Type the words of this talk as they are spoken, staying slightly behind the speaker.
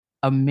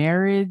A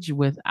marriage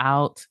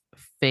without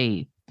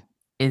faith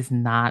is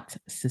not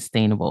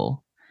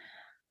sustainable.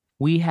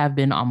 We have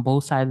been on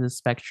both sides of the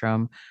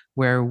spectrum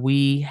where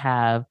we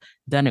have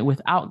done it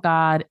without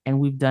God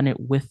and we've done it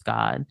with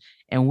God.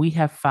 And we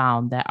have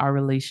found that our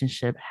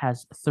relationship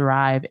has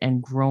thrived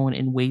and grown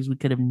in ways we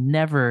could have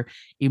never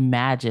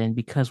imagined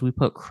because we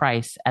put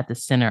Christ at the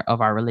center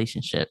of our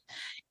relationship.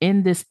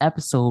 In this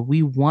episode,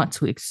 we want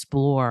to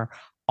explore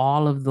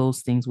all of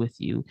those things with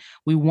you.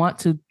 We want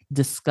to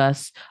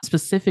discuss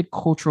specific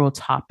cultural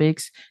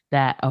topics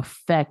that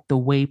affect the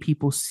way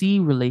people see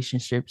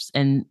relationships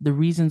and the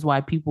reasons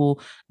why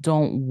people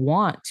don't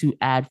want to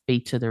add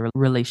faith to their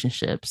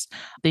relationships.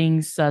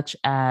 Things such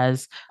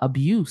as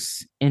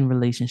abuse in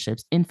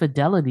relationships,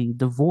 infidelity,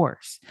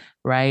 divorce,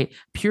 right?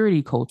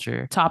 Purity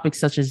culture, topics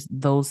such as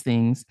those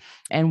things.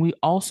 And we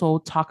also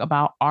talk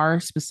about our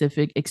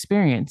specific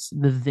experience,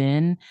 the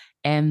then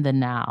and the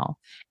now.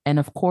 And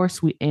of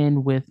course, we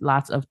end with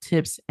lots of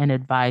tips and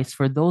advice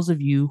for those of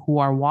you who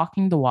are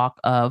walking the walk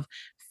of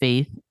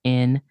faith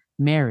in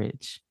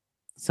marriage.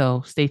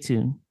 So stay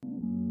tuned.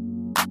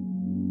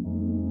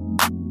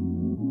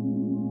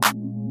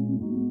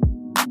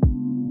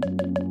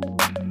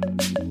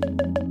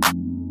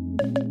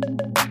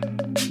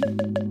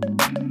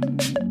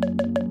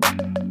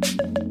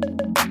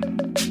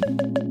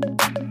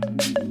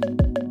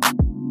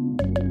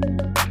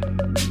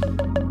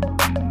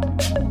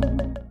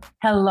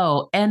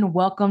 Hello, and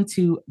welcome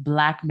to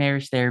Black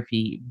Marriage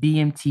Therapy,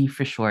 BMT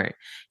for short.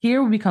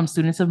 Here we become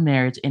students of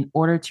marriage in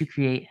order to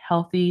create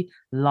healthy,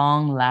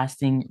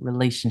 long-lasting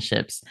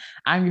relationships.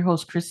 I'm your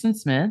host, Kristen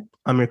Smith.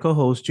 I'm your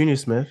co-host, Junior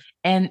Smith.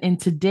 And in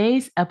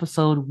today's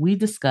episode, we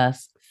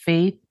discuss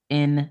faith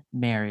in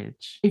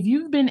marriage. If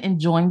you've been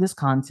enjoying this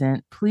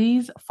content,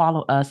 please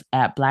follow us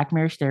at Black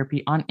Marriage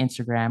Therapy on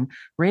Instagram,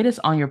 rate us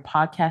on your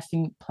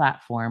podcasting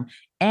platform,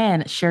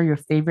 and share your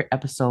favorite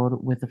episode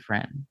with a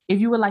friend. If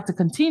you would like to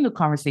continue the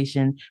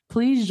conversation,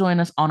 please join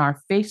us on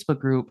our Facebook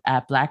group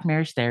at Black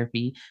Marriage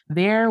Therapy.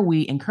 There,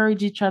 we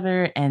encourage each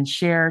other and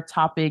share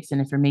topics and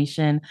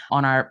information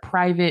on our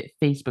private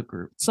Facebook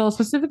group. So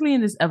specifically in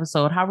this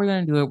episode, how we're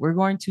going to do it, we're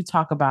going to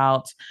talk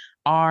about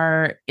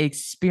our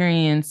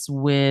experience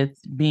with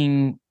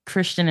being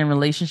Christian in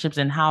relationships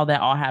and how that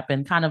all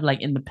happened kind of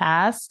like in the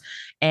past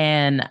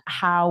and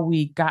how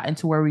we got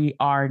into where we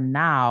are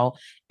now.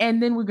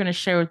 And then we're going to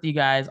share with you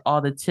guys all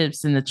the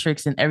tips and the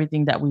tricks and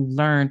everything that we've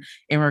learned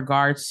in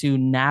regards to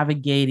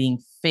navigating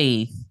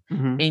faith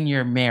in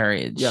your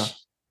marriage. Yeah.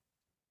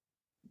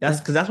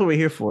 That's what we're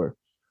here for.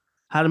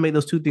 How to make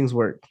those two things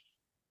work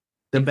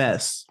the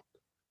best.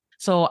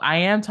 So I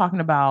am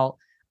talking about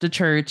the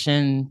church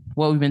and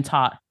what we've been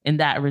taught in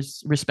that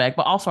respect,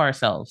 but also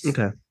ourselves.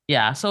 Okay.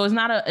 Yeah. So it's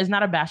not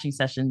a bashing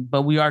session,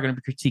 but we are going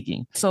to be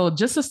critiquing. So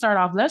just to start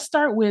off, let's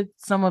start with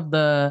some of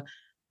the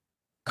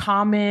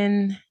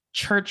common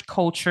church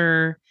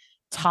culture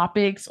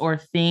topics or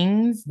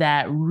things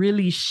that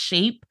really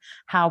shape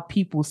how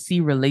people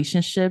see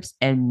relationships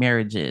and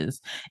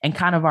marriages and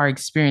kind of our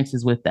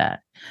experiences with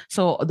that.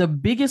 So the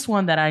biggest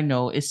one that I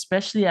know,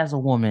 especially as a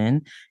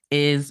woman,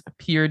 is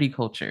purity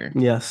culture.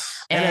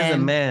 Yes. And as a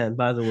man,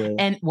 by the way.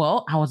 And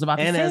well, I was about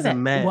to say that. And as a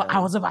man. Well, I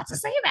was about to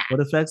say that. What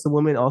affects the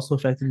woman also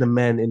affected the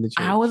men in the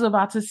church. I was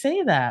about to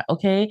say that.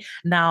 Okay.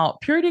 Now,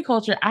 purity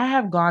culture, I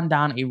have gone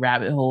down a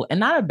rabbit hole, and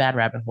not a bad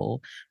rabbit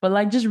hole, but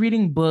like just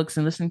reading books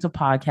and listening to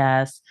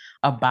podcasts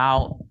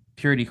about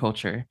purity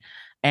culture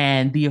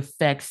and the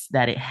effects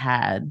that it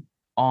had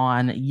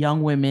on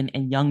young women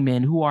and young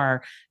men who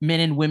are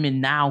men and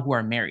women now who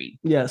are married.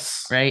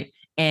 Yes. Right.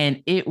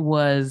 And it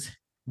was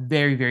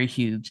very, very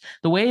huge.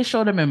 The way it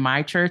showed up in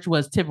my church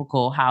was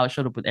typical how it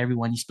showed up with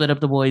everyone. You split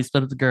up the boys,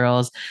 split up the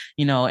girls,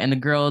 and the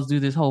girls do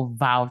this whole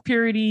vow of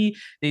purity.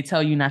 They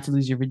tell you not to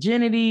lose your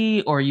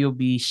virginity or you'll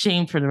be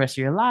shamed for the rest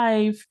of your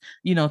life,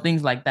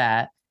 things like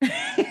that.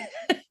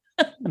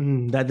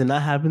 That did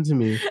not happen to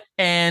me.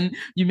 And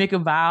you make a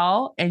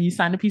vow and you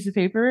sign a piece of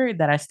paper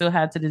that I still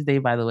have to this day,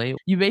 by the way.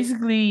 You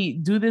basically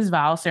do this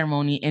vow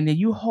ceremony and then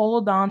you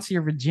hold on to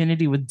your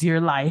virginity with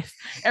dear life.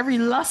 Every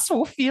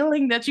lustful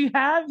feeling that you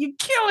have, you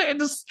kill it and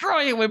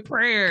destroy it with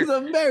prayer.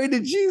 Because I'm married to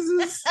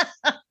Jesus.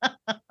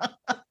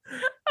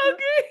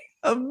 Okay.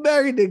 I'm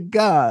married to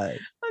God.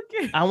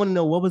 Okay. I want to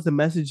know, what was the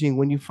messaging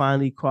when you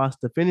finally crossed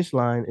the finish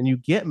line and you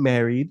get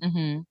married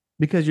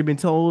because you've been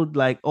told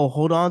like, oh,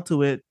 hold on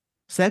to it.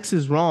 Sex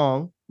is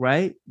wrong,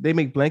 right? They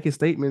make blanket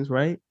statements,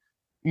 right?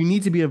 You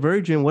need to be a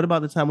virgin. What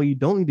about the time when you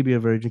don't need to be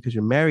a virgin because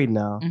you're married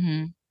now?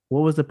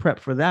 What was the prep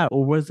for that?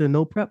 Or was there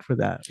no prep for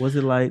that? Was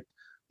it like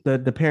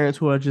the parents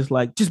who are just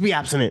like, just be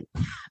abstinent?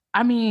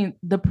 I mean,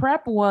 the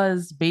prep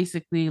was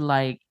basically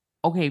like,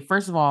 okay,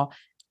 first of all,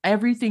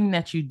 everything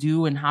that you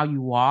do and how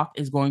you walk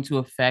is going to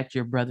affect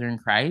your brother in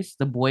Christ,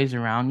 the boys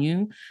around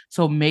you.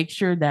 So make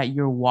sure that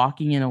you're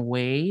walking in a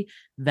way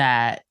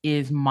that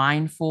is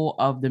mindful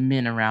of the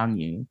men around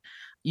you,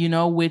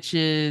 which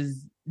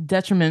is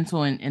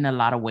detrimental in a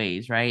lot of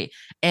ways, right?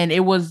 And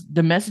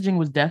the messaging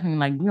was definitely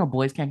like,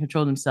 boys can't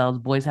control themselves,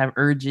 boys have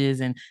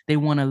urges and they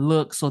want to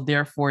look, so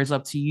therefore it's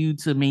up to you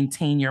to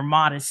maintain your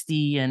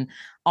modesty and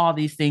all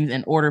these things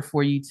in order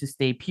for you to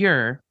stay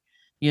pure,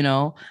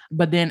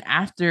 but then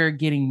after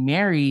getting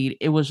married,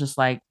 it was just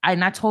like,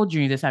 and I told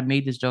you this, I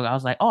made this joke, I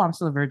was like, oh, I'm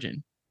still a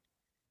virgin.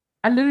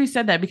 I literally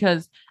said that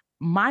because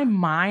my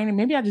mind,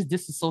 maybe I just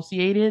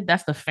disassociated.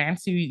 That's the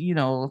fancy,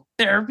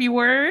 therapy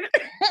word.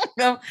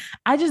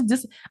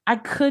 I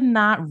could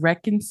not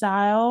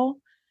reconcile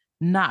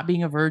not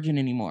being a virgin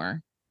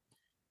anymore.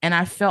 And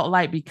I felt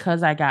like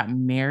because I got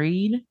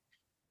married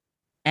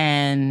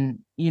and,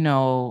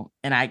 and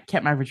I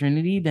kept my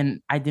virginity,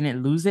 then I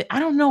didn't lose it.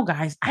 I don't know,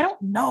 guys. I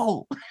don't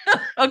know.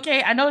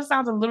 Okay. I know it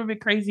sounds a little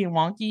bit crazy and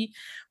wonky,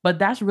 but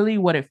that's really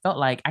what it felt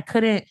like. I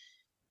couldn't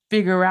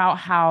figure out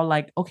how,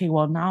 like, okay,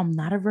 well, now I'm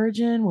not a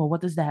virgin. Well,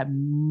 what does that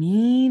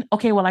mean?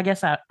 Okay, well, I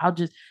guess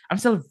I'm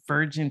still a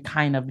virgin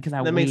kind of because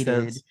I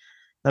waited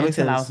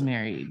until I was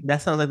married.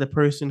 That sounds like the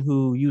person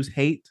who used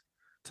hate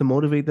to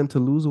motivate them to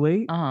lose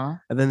weight. And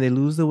then they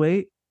lose the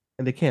weight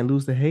and they can't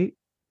lose the hate.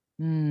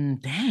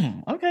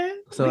 Dang. Okay.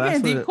 So we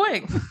getting deep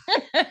quick.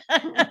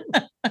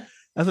 That's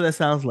what that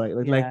sounds like.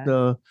 Like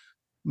the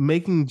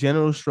making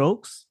general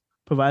strokes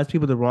provides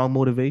people the wrong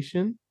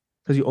motivation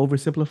because you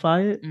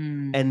oversimplify it.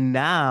 And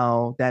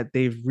now that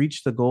they've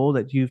reached the goal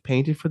that you've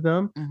painted for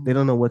them, they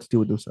don't know what to do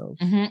with themselves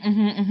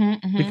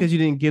because you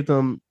didn't give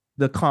them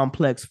the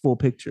complex full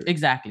picture.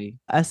 Exactly.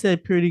 I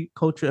said purity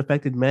culture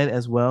affected men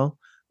as well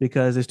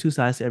because there's two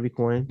sides to every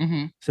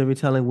coin. So if you're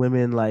telling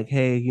women like,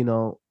 hey,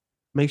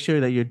 make sure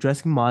that you're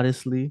dressing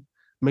modestly,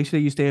 make sure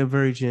that you stay a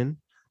virgin,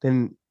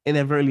 then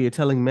inadvertently you're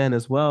telling men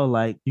as well,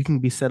 like, you can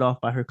be set off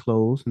by her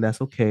clothes and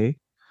that's okay.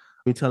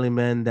 You're telling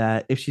men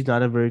that if she's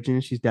not a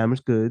virgin, she's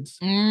damaged goods,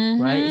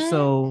 right?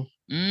 So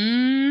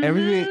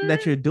everything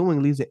that you're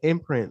doing leaves an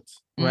imprint,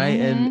 right?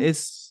 And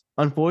it's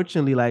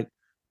unfortunately like,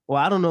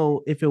 well, I don't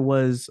know if it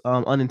was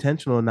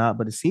unintentional or not,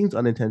 but it seems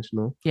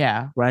unintentional.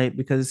 Yeah. Right?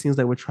 Because it seems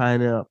like we're trying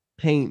to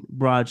paint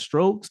broad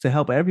strokes to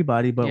help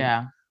everybody, but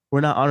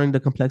we're not honoring the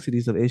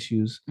complexities of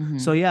issues.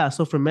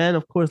 So for men,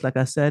 of course, like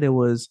I said, it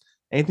was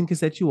anything can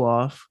set you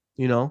off,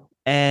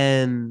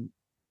 and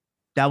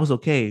that was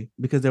okay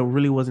because there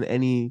really wasn't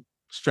any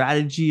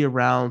strategy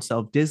around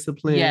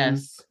self-discipline.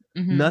 Yes.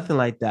 Nothing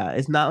like that.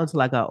 It's not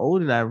until I got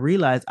older and I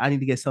realized I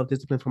need to get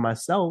self-discipline for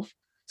myself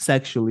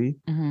sexually.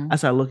 I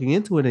started looking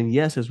into it, and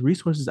yes, there's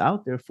resources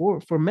out there for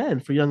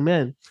men, for young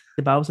men.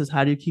 The Bible says,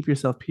 how do you keep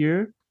yourself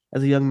pure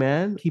as a young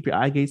man? Keep your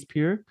eye gates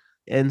pure.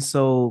 And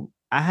so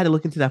I had to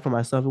look into that for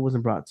myself. It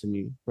wasn't brought to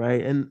me,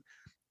 right? And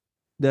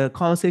the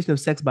conversation of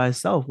sex by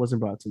itself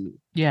wasn't brought to me.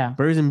 Yeah.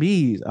 Birds and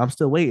bees, I'm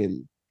still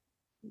waiting,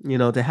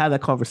 to have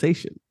that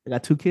conversation. I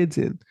got 2 kids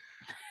in.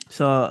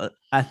 So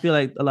I feel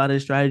like a lot of the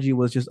strategy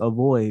was just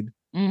avoid.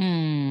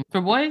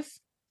 For boys?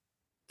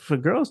 For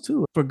girls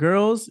too. For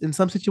girls, in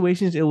some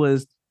situations, it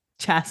was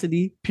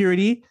chastity,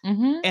 purity,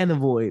 and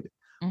avoid.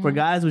 For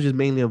guys, it was just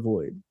mainly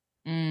avoid,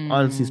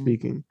 honestly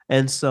speaking.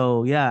 And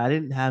so, yeah, I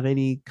didn't have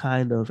any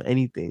kind of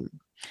anything.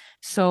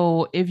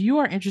 So if you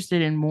are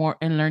interested in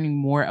learning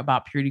more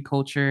about purity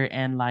culture,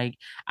 and like,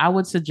 I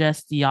would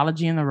suggest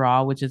Theology in the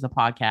Raw, which is a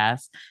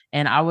podcast,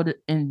 and I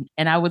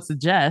would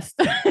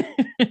suggest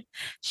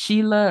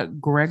Sheila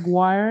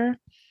Gregoire,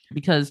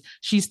 because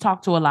she's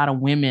talked to a lot of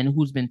women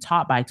who's been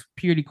taught by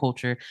purity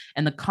culture,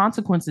 and the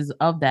consequences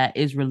of that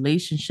is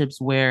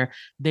relationships where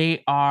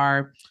they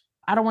are,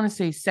 I don't want to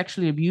say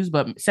sexually abused,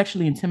 but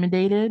sexually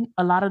intimidated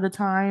a lot of the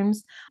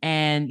times.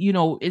 And,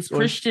 it's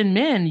Christian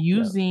men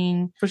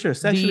using for sure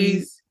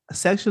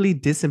sexually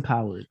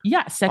disempowered.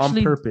 Yeah, sexually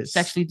on purpose.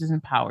 Sexually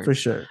disempowered. For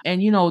sure.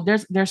 And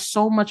there's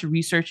so much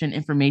research and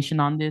information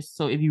on this.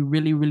 So if you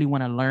really, really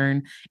want to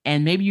learn,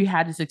 and maybe you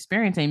had this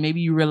experience and maybe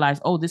you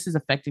realize, oh, this is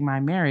affecting my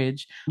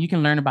marriage, you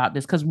can learn about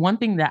this. Because one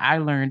thing that I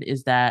learned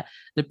is that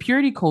the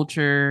purity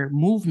culture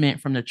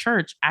movement from the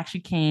church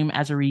actually came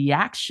as a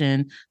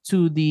reaction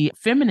to the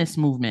feminist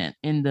movement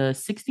in the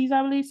 60s,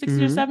 I believe,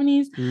 60s or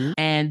 70s.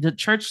 And the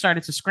church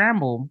started to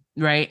scramble,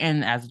 right?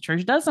 And as the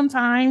church does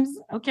sometimes,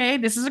 okay,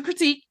 this is a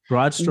critique.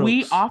 Broad strokes.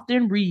 We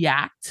often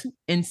react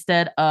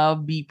instead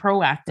of be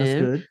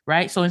proactive,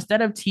 right? So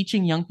instead of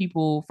teaching young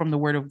people from the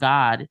word of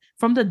God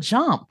from the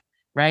jump,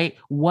 right,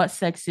 what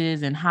sex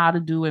is and how to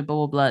do it,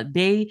 blah, blah, blah,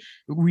 they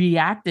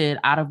reacted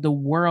out of the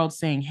world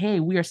saying, hey,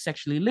 we are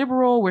sexually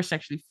liberal, we're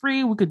sexually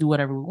free, we could do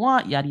whatever we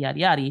want, yada, yada,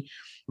 yada,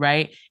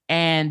 right?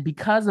 And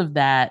because of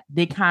that,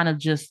 they kind of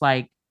just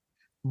like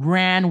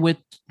ran with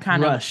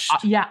kind of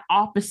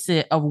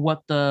opposite of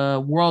what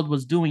the world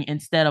was doing,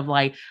 instead of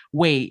like,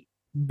 wait,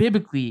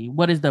 biblically,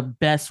 what is the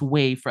best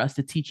way for us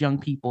to teach young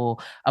people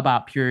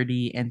about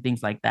purity and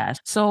things like that?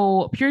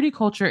 So purity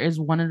culture is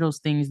one of those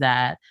things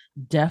that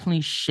definitely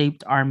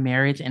shaped our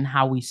marriage and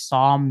how we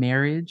saw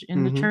marriage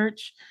in the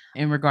church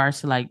in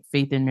regards to like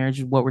faith in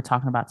marriage, what we're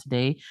talking about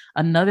today.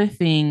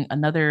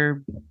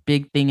 Another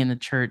big thing in the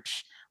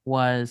church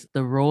was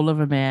the role of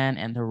a man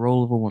and the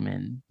role of a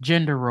woman,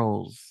 gender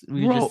roles.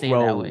 We could just say it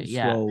that way.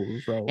 Yeah.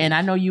 Roles. And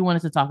I know you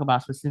wanted to talk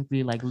about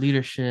specifically like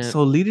leadership.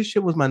 So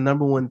leadership was my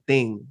number one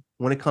thing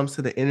when it comes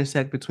to the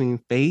intersect between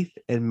faith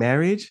and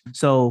marriage.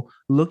 So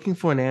looking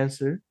for an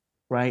answer,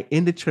 right,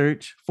 in the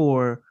church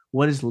for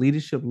what does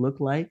leadership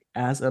look like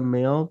as a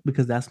male,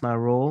 because that's my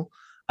role.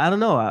 I don't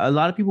know. A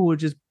lot of people were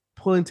just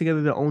pulling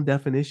together their own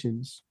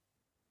definitions.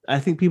 I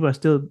think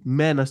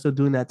men are still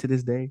doing that to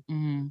this day.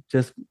 Mm-hmm.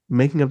 Just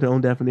making up their own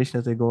definition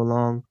as they go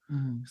along.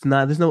 Mm-hmm.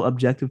 There's no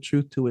objective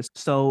truth to it.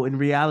 So in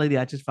reality,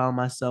 I just found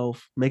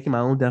myself making my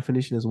own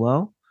definition as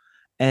well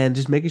and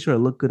just making sure it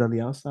looked good on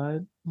the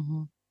outside.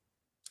 Mm-hmm.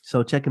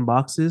 So checking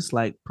boxes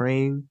like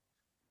praying,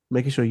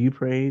 making sure you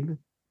prayed.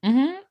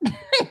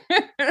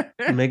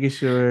 Mm-hmm. Making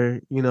sure,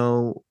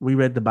 we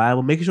read the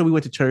Bible, making sure we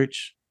went to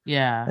church.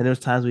 Yeah. And there was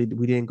times we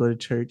didn't go to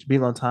church,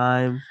 being on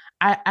time.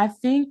 I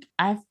think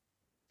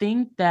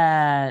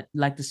that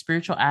like the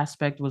spiritual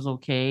aspect was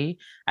okay.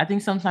 I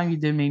think sometimes you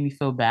did make me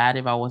feel bad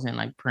if I wasn't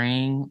like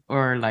praying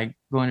or like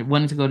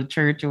wanting to go to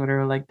church or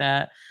whatever like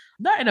that.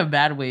 Not in a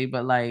bad way,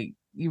 but like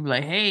you were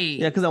like, hey.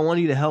 Yeah, because I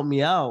wanted you to help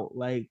me out.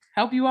 Like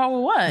help you out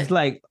with what? It's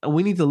like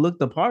we need to look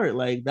the part.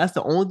 Like that's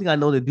the only thing I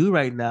know to do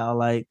right now.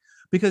 Like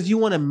because you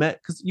want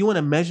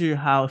to measure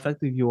how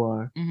effective you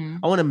are. Mm-hmm.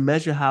 I want to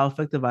measure how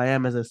effective I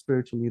am as a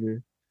spiritual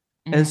leader.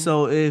 Mm-hmm. And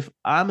so if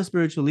I'm a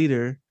spiritual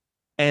leader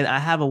and I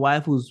have a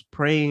wife who's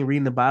praying,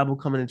 reading the Bible,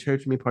 coming to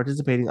church with me,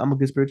 participating, I'm a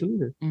good spiritual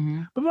leader.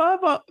 Mm-hmm.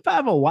 But if I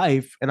have a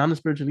wife and I'm the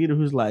spiritual leader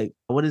who's like,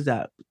 what is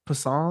that?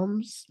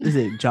 Psalms? Is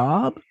it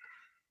Job?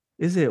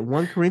 Is it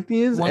 1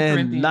 Corinthians?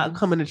 Not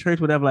coming to church,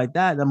 whatever like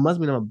that. That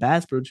must mean I'm a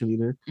bad spiritual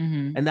leader.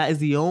 Mm-hmm. And that is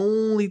the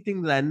only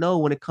thing that I know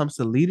when it comes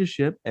to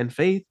leadership and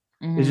faith.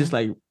 Mm-hmm. Is just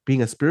like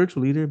being a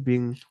spiritual leader,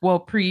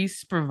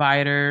 priest,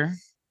 provider,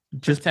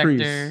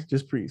 protector.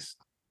 Just priest.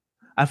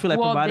 I feel like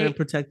provider and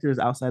protector is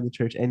outside the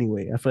church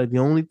anyway. I feel like the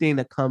only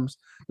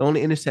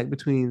intersect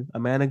between a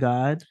man of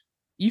God,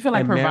 you feel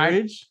like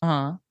marriage,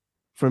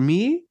 for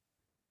me,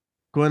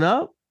 growing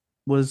up,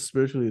 was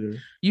spiritual leader.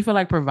 You feel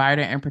like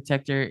provider and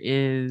protector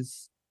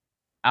is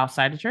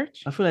outside the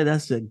church? I feel like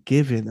that's a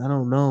given. I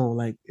don't know.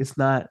 Like it's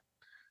not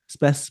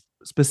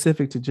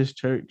specific to just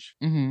church.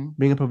 Mm-hmm.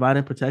 Being a provider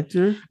and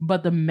protector.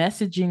 But the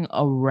messaging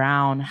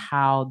around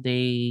how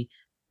they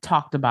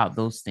talked about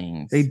those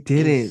things. They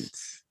didn't.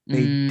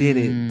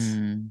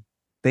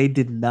 They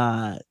did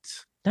not.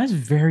 That's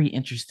very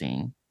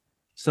interesting.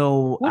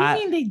 So what do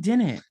you mean they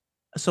didn't?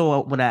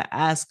 So when I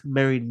ask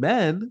married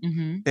men,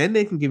 mm-hmm. then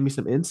they can give me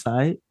some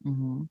insight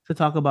to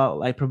talk about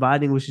like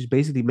providing, which is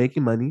basically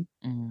making money.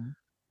 Mm-hmm.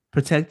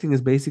 Protecting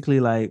is basically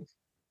like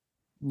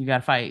you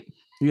gotta fight.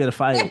 You gotta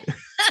fight.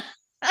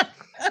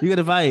 You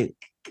gotta fight.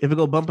 If it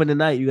go bump in the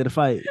night, you gotta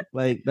fight.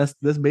 Like that's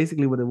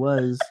basically what it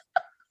was.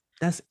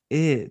 That's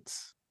it.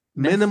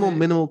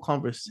 Minimal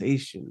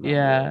conversation.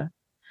 Yeah.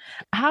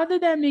 How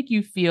did that make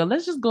you feel?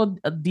 Let's just go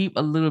deep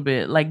a little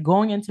bit. Like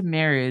going into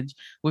marriage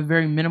with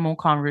very minimal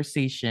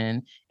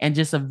conversation and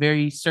just a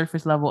very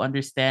surface level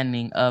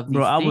understanding of these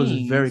things. I was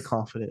very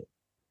confident.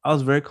 I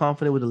was very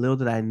confident with the little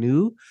that I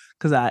knew.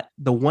 Because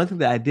the one thing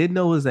that I did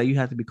know is that you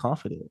have to be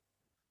confident.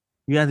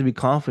 You have to be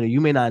confident.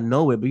 You may not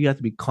know it, but you have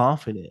to be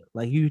confident.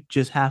 Like you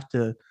just have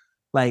to,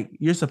 like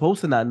you're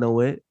supposed to not know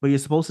it, but you're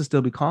supposed to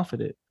still be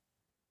confident.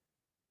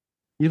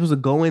 You're supposed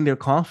to go in there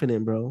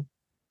confident, bro.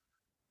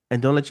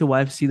 And don't let your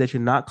wife see that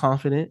you're not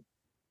confident.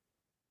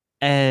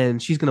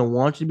 And she's going to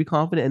want you to be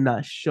confident and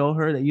not show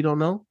her that you don't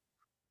know.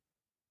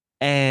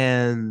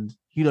 And,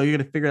 you're going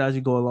to figure it out as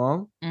you go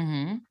along.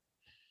 Mm-hmm.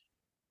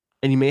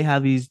 And you may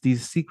have these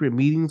secret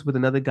meetings with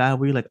another guy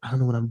where you're like, I don't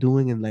know what I'm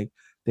doing. And like,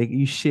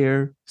 you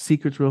share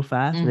secrets real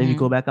fast. Mm-hmm. And then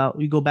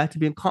you go back to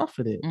being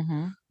confident.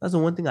 Mm-hmm. That's the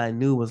one thing I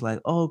knew was like,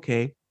 oh,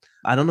 okay,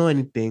 I don't know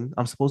anything.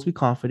 I'm supposed to be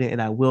confident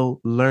and I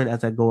will learn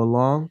as I go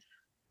along.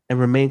 And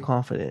remain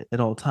confident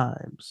at all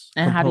times.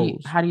 And how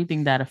do you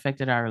think that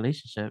affected our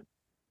relationship?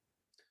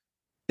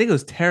 I think it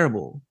was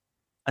terrible.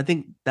 I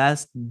think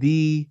that's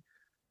the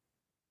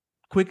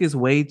quickest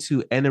way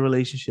to end a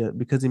relationship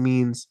because it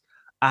means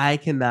I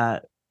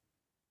cannot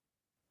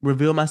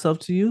reveal myself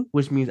to you,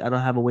 which means I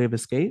don't have a way of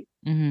escape.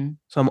 Mm-hmm.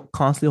 So I'm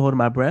constantly holding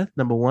my breath,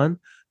 number one.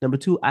 Number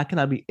two, I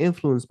cannot be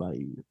influenced by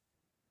you.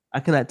 I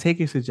cannot take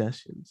your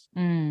suggestions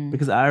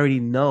because I already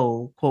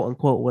know, quote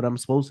unquote, what I'm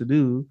supposed to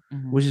do,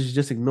 which is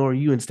just ignore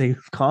you and stay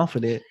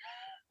confident.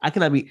 I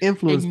cannot be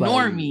influenced by you.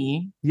 Ignore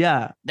me.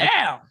 Yeah.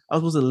 Damn. I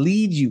was supposed to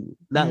lead you,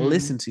 not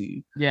listen to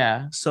you.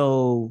 Yeah.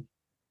 So,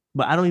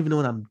 but I don't even know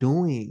what I'm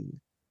doing.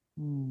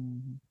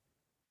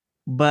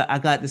 But I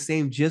got the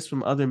same gist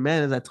from other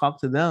men as I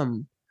talk to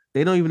them.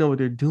 They don't even know what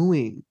they're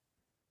doing.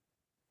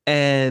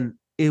 And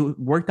it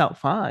worked out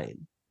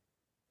fine.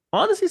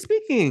 Honestly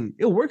speaking,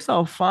 it works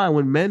out fine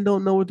when men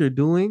don't know what they're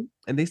doing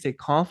and they stay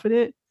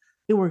confident.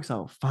 It works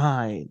out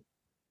fine.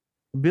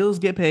 Bills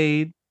get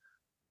paid.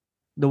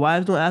 The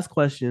wives don't ask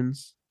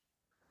questions.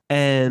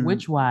 And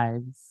which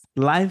wives?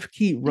 Life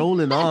keep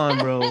rolling on,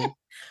 bro.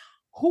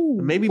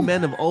 Who? Maybe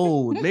men of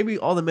old, maybe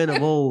all the men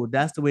of old,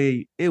 that's the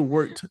way it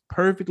worked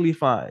perfectly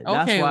fine.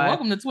 That's Okay, why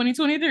welcome to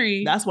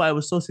 2023. that's why it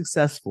was so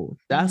successful.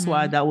 That's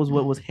why that was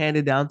what was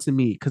handed down to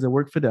me, because it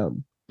worked for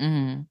them.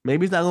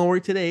 Maybe it's not gonna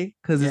work today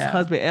because his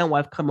husband and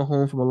wife coming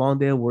home from a long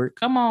day of work.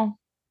 Come on.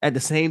 At the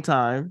same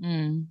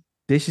time,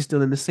 dishes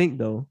still in the sink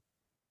though.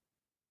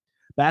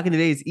 Back in the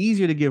day, it's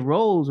easier to get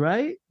roles,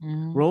 right?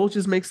 Roles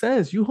just make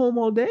sense. You home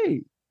all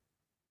day.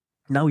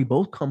 Now we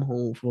both come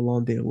home from a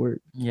long day of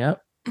work.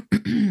 Yep.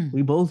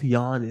 We both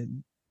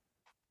yawning.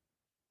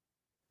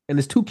 And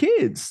there's 2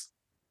 kids.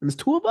 And there's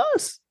 2 of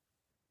us.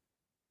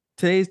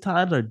 Today's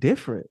times are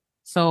different.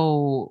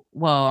 So,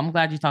 well, I'm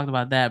glad you talked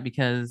about that,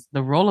 because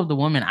the role of the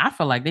woman, I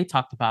feel like they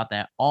talked about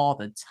that all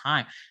the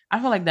time. I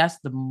feel like that's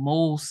the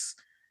most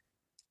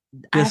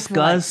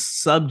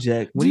discussed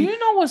subject. Do you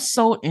know what's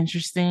so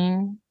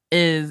interesting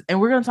is, and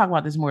we're going to talk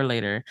about this more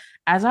later,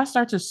 as I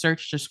start to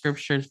search the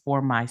scriptures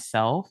for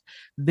myself,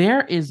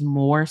 there is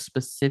more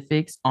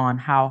specifics on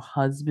how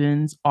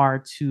husbands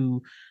are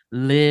to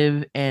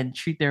live and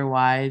treat their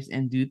wives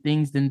and do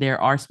things than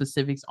there are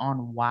specifics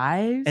on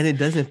wives. And it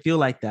doesn't feel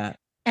like that.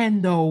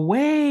 And the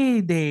way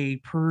they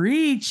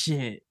preach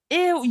it,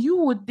 you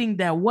would think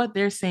that what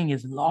they're saying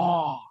is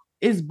law,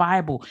 is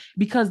Bible,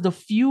 because the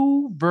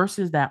few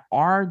verses that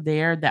are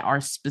there that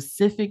are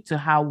specific to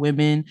how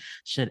women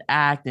should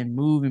act and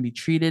move and be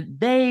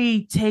treated,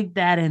 they take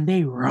that and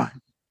they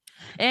run.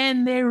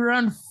 And they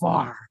run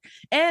far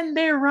and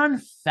they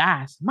run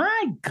fast.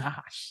 My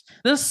gosh,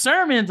 the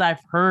sermons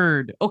I've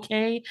heard,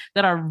 okay,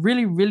 that are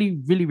really, really,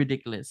 really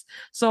ridiculous.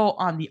 So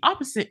on the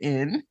opposite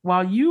end,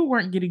 while you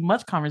weren't getting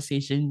much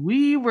conversation,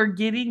 we were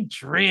getting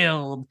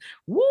drilled.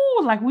 Woo,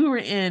 like we were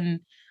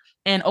in.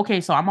 And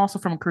okay, so I'm also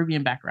from a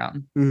Caribbean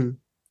background.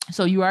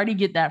 So you already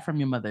get that from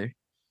your mother.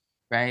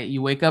 Right?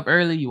 You wake up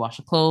early, you wash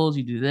your clothes,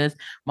 you do this.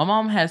 My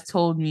mom has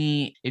told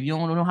me, if you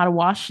don't know how to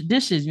wash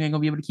dishes, you ain't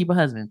gonna be able to keep a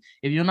husband.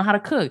 If you don't know how to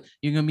cook,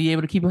 you're gonna be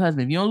able to keep a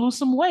husband. If you don't lose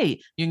some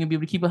weight, you're gonna be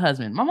able to keep a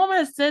husband. My mom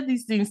has said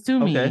these things to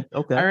me.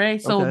 Okay. All right.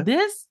 So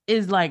this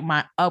is like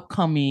my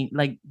upcoming,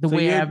 like the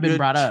way I've been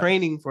brought up.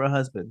 Training for a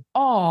husband.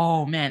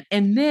 Oh man.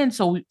 And then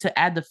so to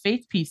add the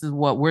faith piece is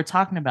what we're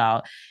talking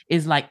about,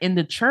 is like in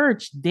the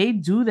church, they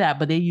do that,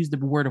 but they use the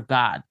word of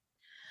God.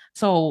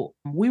 So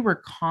we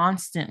were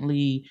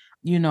constantly,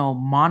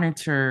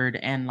 monitored,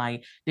 and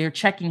like they're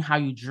checking how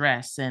you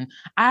dress. And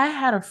I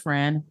had a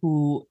friend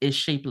who is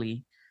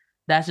shapely.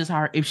 That's just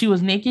how if she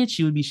was naked,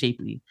 she would be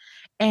shapely.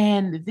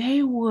 And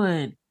they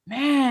would,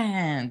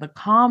 man, the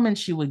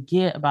comments she would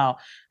get about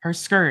her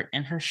skirt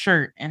and her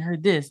shirt and her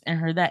this and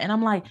her that. And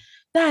I'm like,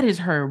 that is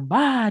her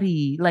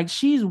body. Like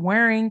she's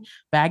wearing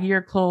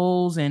baggier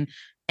clothes and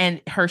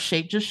her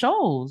shape just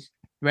shows.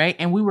 Right.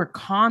 And we were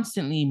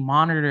constantly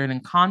monitored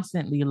and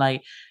constantly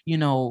like,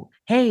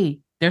 hey,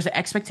 there's an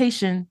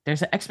expectation.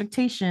 There's an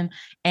expectation.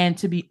 And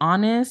to be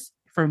honest,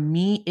 for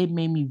me, it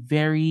made me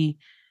very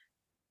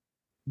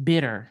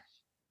bitter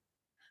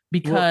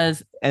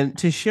because and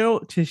to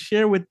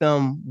share with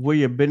them where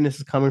your business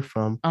is coming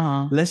from.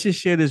 Let's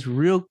just share this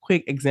real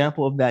quick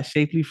example of that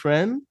shapely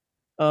friend,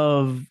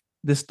 of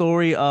the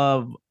story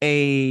of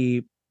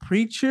a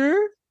preacher.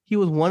 He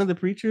was one of the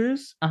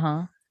preachers.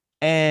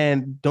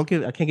 And I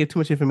can't give too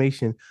much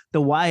information. The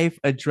wife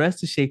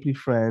addressed the shapely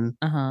friend,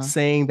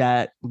 saying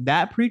that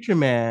preacher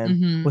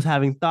man was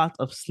having thoughts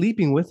of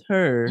sleeping with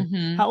her.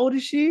 How old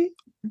is she?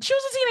 She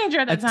was a teenager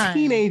at that time. A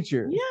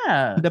teenager.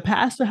 Yeah. The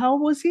pastor, how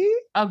old was he?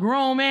 A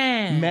grown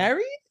man.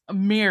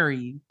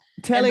 Married?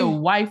 And the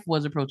wife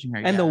was approaching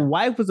her. And the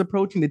wife was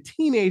approaching the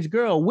teenage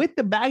girl with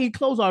the baggy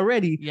clothes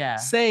already,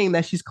 saying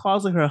that she's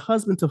causing her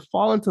husband to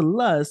fall into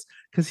lust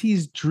because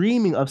he's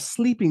dreaming of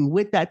sleeping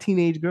with that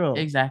teenage girl.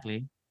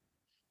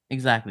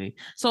 Exactly.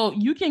 So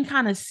you can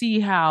kind of see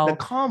how the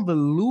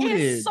convoluted.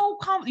 It's so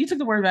you took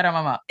the word right out of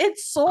my mouth.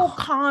 It's so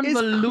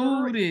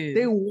convoluted.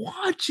 They're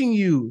watching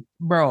you,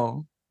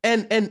 bro.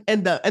 And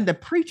the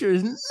preacher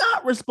is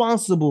not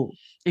responsible.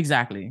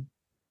 Exactly.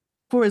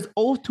 For his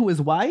oath to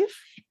his wife,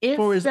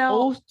 for his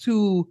oath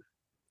to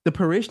the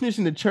parishioners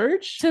in the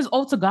church, to his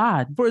oath to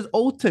God, for his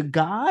oath to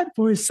God,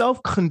 for his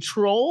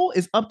self-control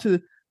is up to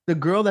the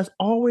girl that's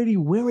already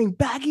wearing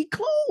baggy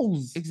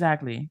clothes.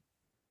 Exactly.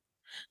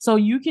 So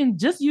you can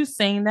just you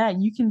saying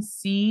that, you can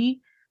see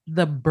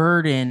the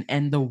burden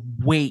and the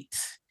weight.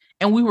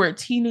 And we were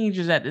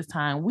teenagers at this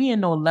time. We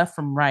didn't know left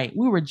from right.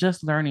 We were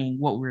just learning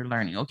what we were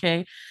learning.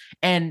 Okay.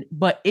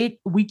 But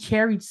we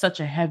carried such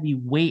a heavy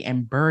weight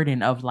and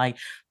burden of like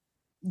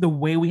the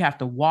way we have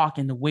to walk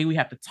and the way we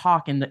have to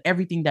talk and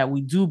everything that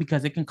we do,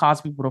 because it can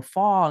cause people to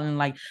fall, and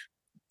like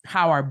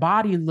how our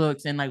body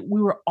looks. And like,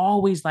 we were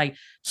always like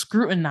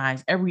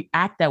scrutinized every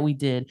act that we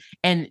did.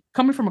 And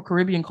coming from a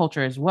Caribbean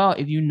culture as well,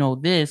 if you know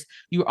this,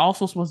 you're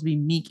also supposed to be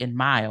meek and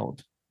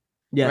mild.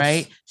 Yes.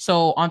 Right.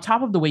 So on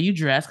top of the way you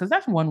dress, because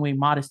that's one way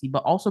modesty,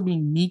 but also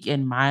being meek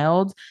and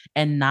mild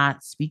and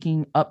not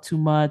speaking up too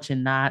much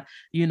and not,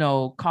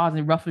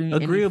 causing ruffling.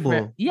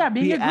 Agreeable.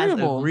 Being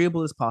agreeable. As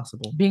agreeable as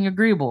possible. Being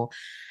agreeable.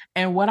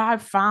 And what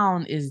I've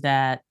found is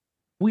that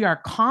we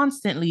are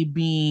constantly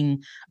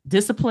being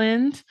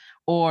disciplined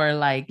or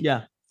like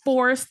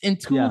forced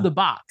into the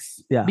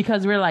box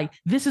because we're like,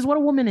 this is what a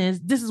woman is,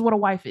 this is what a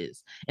wife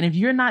is, and if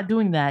you're not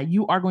doing that,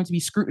 you are going to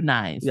be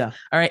scrutinized. All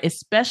right,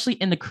 especially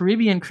in the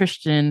Caribbean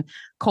Christian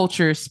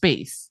culture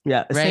space.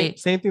 Right.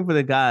 Same thing for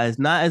the guys.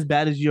 Not as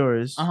bad as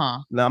yours.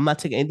 Now, I'm not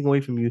taking anything away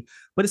from you,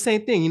 but the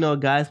same thing. You know, a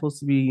guy's supposed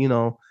to be, you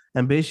know,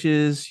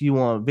 ambitious. You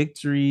want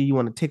victory. You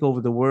want to take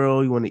over the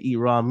world. You want to eat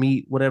raw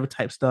meat, whatever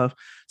type stuff.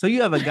 So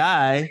you have a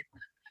guy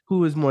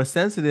who is more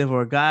sensitive,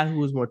 or a guy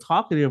who is more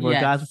talkative, or a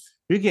guy.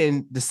 You're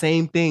getting the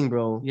same thing,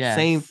 bro.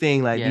 Same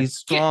thing. Like these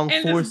strong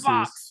forces,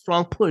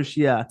 strong push,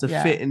 to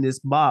fit in this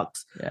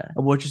box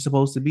of what you're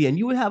supposed to be. And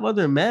you would have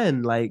other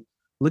men like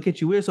look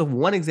at you weird. So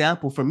one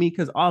example for me,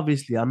 because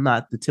obviously I'm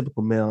not the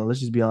typical male,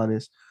 let's just be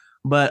honest.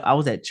 But I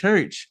was at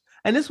church,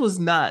 and this was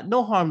not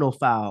no harm, no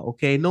foul.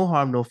 Okay, no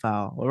harm, no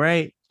foul. All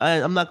right.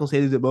 I'm not gonna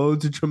say this, but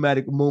it's a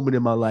traumatic moment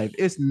in my life.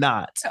 It's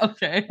not.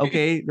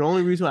 Okay. The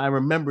only reason I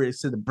remember is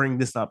to bring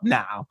this up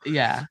now.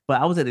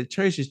 But I was at the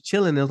church just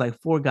chilling. There was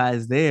like 4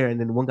 guys there, and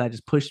then one guy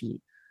just pushed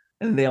me,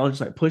 and they all just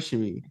like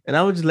pushing me, and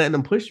I was just letting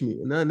them push me,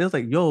 and then they was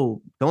like,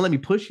 "Yo, don't let me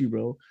push you,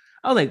 bro."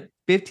 I was like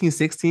 15,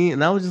 16,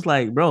 and I was just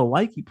like, "Bro,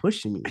 why you keep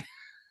pushing me?"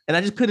 And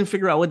I just couldn't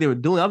figure out what they were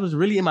doing. I was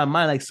really in my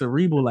mind like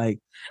cerebral, like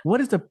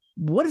what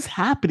is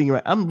happening,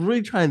 right? I'm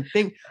really trying to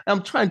think.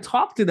 I'm trying to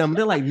talk to them.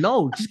 They're like,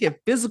 no, just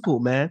get physical,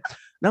 man.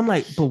 And I'm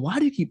like, but why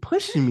do you keep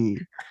pushing me?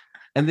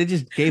 And they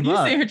just gave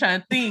up. You sit here trying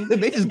to think.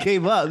 They just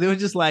gave up. They were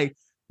just like,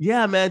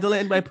 yeah, man, don't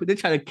let anybody they're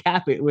trying to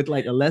cap it with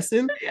like a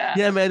lesson.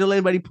 Yeah, man, don't let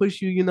anybody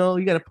push you, you know,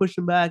 you got to push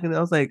them back. And I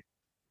was like,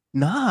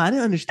 nah, I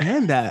didn't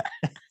understand that.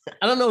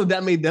 I don't know if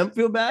that made them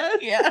feel bad.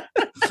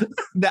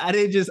 That I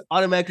didn't just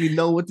automatically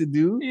know what to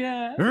do.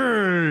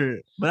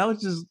 But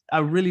I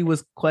really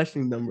was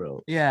questioning them,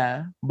 bro.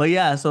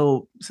 But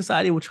so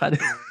society will try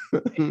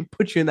to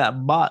put you in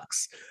that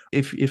box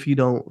if you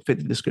don't fit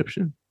the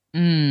description.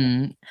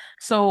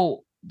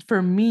 So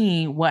for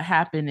me, what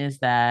happened is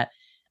that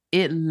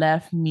it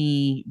left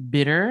me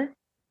bitter,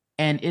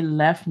 and it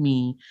left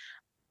me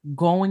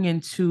going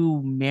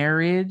into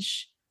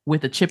marriage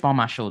with a chip on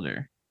my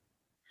shoulder.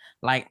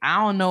 Like, I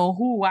don't know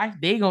who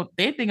they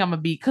think I'm gonna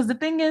be. Because the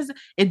thing is,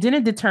 it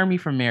didn't deter me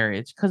from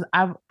marriage, because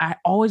I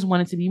always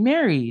wanted to be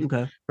married.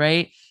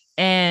 Right.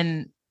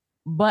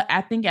 But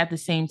I think at the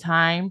same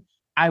time,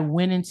 I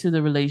went into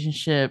the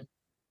relationship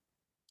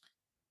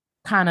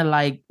kind of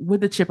like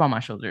with a chip on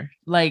my shoulder.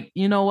 Like,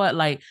 you know what?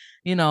 Like,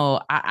 you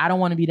know, I don't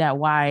want to be that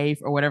wife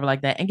or whatever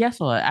like that. And guess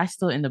what? I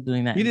still end up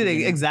doing that. You did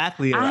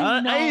exactly.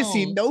 I didn't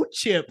see no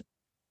chip.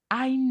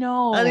 I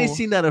know. I didn't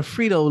see not a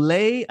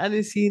Frito-Lay. I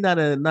didn't see not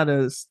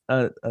a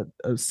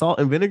salt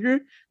and vinegar.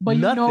 But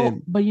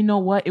nothing. You know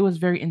what? It was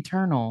very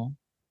internal.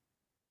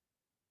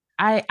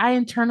 I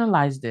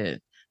internalized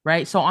it.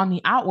 Right. So on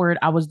the outward,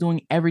 I was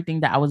doing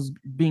everything that I was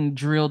being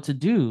drilled to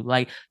do.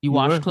 Like, you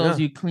wash clothes,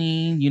 you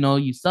clean, you know,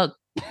 you suck.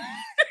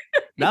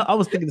 I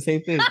was thinking the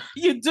same thing.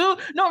 You do?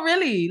 No,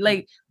 really.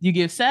 Like, you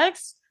give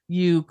sex,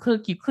 you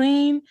cook, you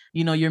clean,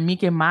 you know, you're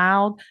meek and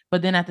mild.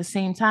 But then at the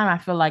same time, I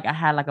feel like I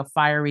had like a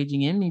fire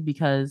raging in me,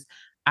 because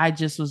I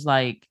just was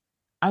like,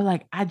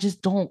 I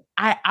just don't,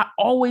 I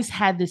always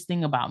had this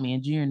thing about me,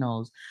 and Junior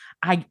knows,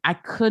 I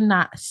could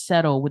not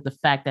settle with the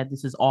fact that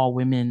this is all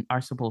women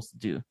are supposed to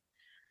do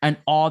and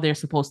all they're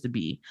supposed to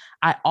be.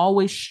 I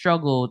always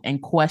struggled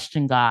and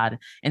questioned God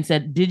and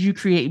said, did you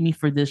create me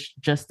for this,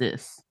 just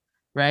this?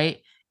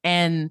 Right.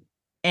 And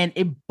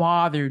it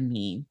bothered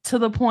me to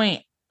the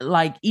point,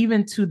 like,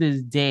 even to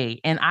this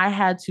day. And I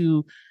had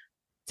to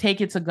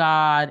take it to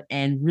God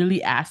and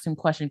really ask him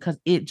questions, because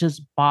it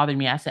just bothered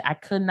me. I said, I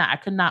could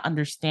not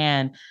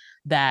understand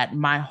that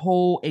my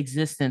whole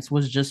existence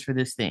was just for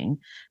this thing.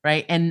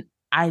 Right. And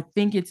I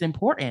think it's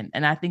important,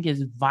 and I think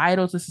it's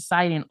vital to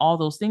society and all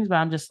those things. But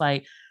I'm just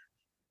like,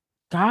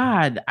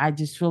 God, I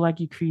just feel like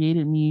you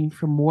created me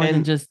for more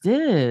than just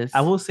this.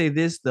 I will say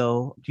this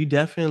though, you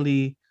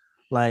definitely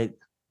like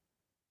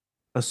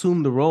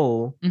assume the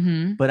role,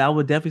 but I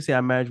would definitely say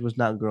our marriage was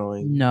not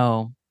growing.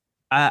 No.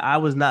 I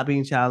was not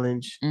being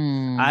challenged.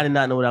 I did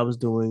not know what I was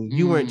doing.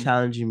 You weren't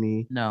challenging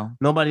me. No.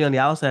 Nobody on the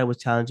outside was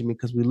challenging me,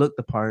 because we looked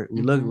the part.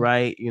 We looked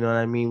right. You know what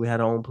I mean? We had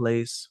our own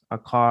place. Our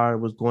car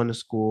was going to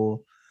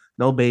school.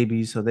 No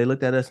babies. So they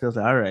looked at us and was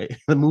like, all right,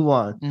 let's move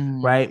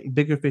on. Right?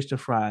 Bigger fish to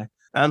fry.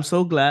 I'm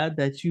so glad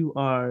that you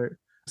are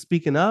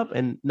speaking up.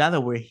 And now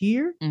that we're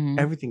here,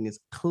 everything is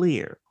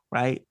clear,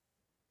 right?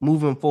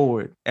 Moving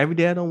forward. Every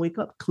day I don't wake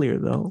up clear,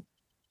 though.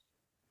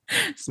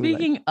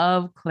 Speaking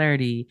of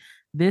clarity,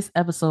 this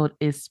episode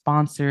is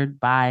sponsored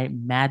by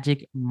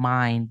Magic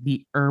Mind,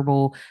 the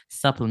herbal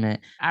supplement.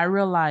 I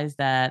realized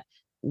that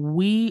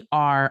we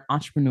are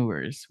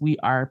entrepreneurs. We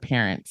are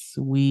parents.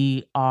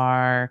 We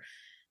are,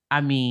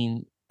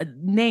 name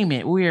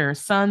it. We are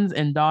sons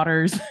and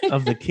daughters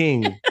of the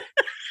king.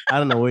 I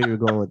don't know where you're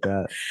going with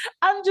that.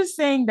 I'm just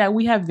saying that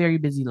we have very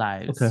busy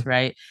lives,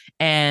 right?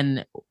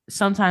 And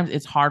sometimes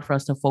it's hard for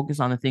us to focus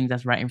on the things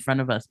that's right in front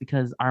of us,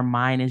 because our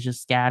mind is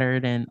just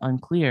scattered and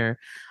unclear.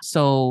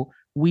 So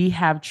we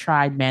have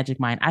tried Magic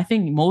Mind. I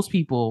think most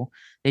people,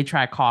 they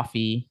try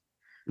coffee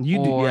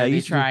You do, yeah. or You they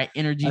used to. try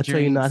energy I tell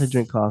you not to drinks.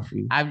 drink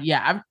coffee.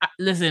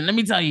 Listen, let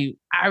me tell you,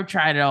 I've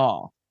tried it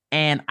all.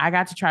 And I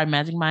got to try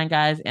Magic Mind,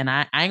 guys. And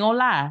I ain't gonna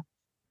lie.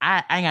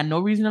 I ain't got no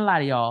reason to lie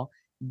to y'all.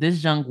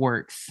 This junk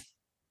works.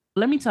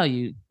 Let me tell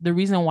you the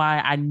reason why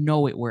I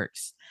know it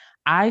works.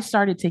 I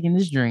started taking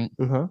this drink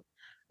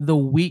the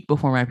week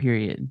before my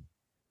period.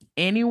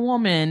 Any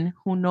woman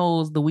who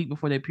knows the week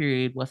before their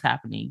period what's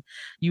happening,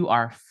 you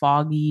are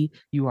foggy,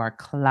 you are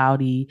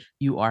cloudy,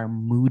 you are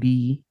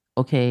moody,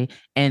 okay?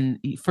 And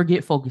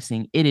forget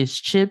focusing. It is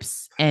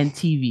chips and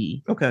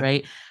TV, okay,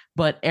 right?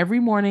 But every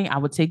morning I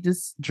would take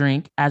this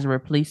drink as a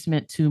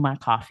replacement to my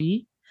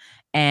coffee,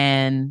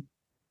 and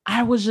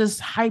I was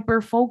just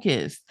hyper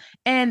focused.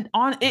 And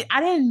on it, I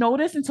didn't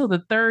notice until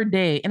the third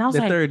day. And I was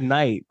the like, third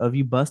night of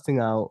you busting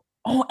out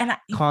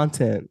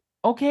content.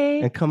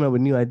 Okay. And coming up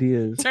with new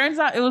ideas. Turns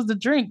out it was the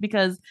drink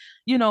because,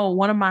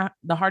 one of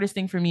the hardest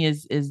thing for me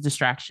is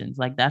distractions.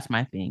 Like that's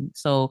my thing.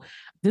 So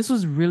this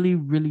was really,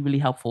 really, really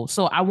helpful.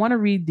 So I want to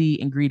read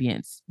the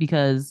ingredients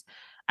because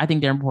I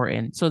think they're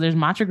important. So there's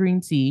matcha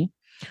green tea,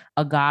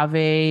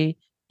 agave.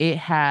 It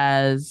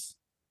has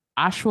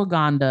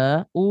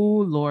ashwagandha. Oh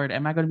Lord,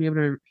 am I going to be able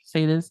to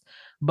say this?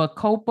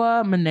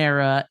 Bacopa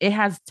Monera. It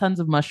has tons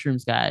of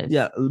mushrooms, guys.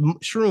 Yeah,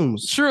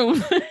 shrooms.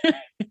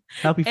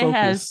 Help you focus. It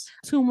has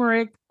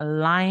turmeric,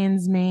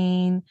 lion's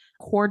mane,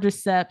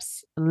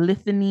 cordyceps,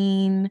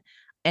 lithianine,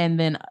 and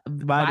then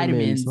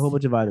vitamins. A whole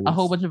bunch of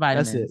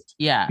vitamins. That's it.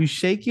 Yeah. You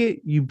shake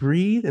it, you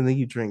breathe, and then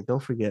you drink.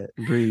 Don't forget,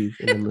 breathe.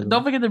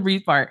 Don't forget the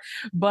breathe part.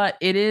 But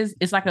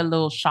it's like a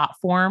little shot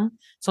form.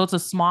 So it's a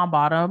small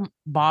bottle.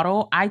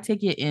 I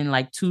take it in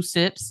like 2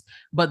 sips,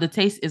 but the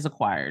taste is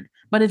acquired.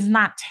 But it's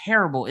not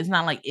terrible. It's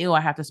not like, ew,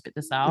 I have to spit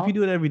this out. If you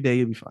do it every day,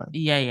 you'll be fine.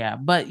 Yeah.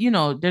 But,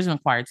 there's an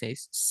acquired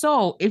taste.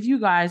 So if you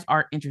guys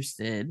are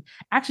interested,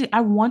 actually, I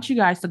want you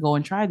guys to go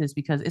and try this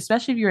because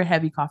especially if you're a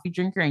heavy coffee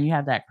drinker and you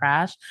have that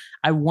crash,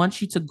 I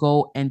want you to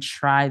go and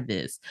try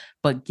this.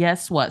 But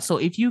guess what? So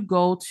if you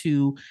go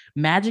to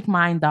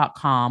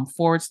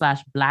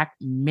magicmind.com/black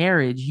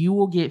marriage, you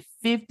will get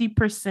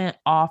 50%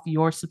 off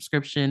your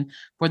subscription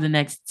for the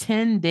next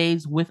 10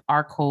 days with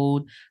our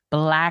code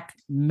Black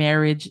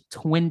Marriage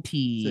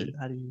 20.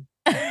 How do you?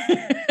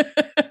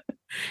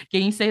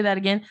 Can you say that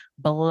again?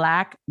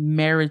 Black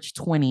Marriage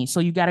 20. So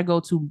you got to go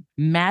to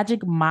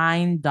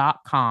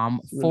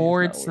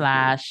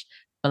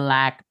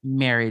magicmind.com/Black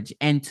Marriage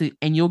and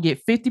you'll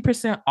get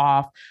 50%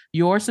 off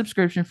your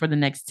subscription for the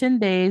next 10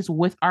 days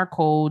with our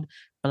code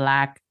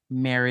Black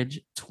Marriage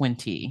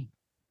 20.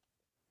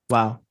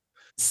 Wow.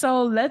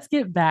 So let's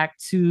get back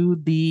to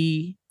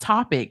the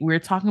topic. We're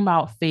talking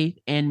about faith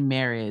and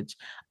marriage.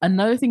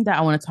 Another thing that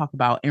I want to talk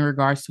about in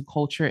regards to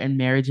culture and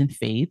marriage and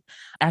faith,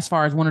 as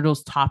far as one of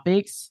those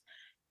topics,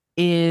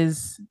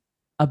 is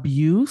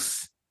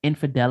abuse,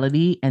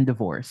 infidelity, and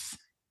divorce.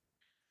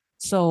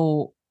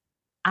 So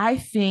I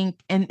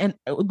think, and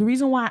the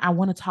reason why I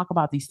want to talk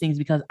about these things,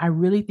 because I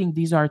really think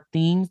these are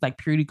things like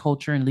purity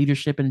culture and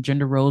leadership and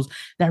gender roles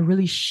that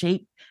really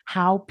shape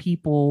how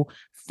people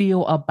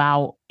feel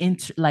about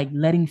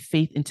letting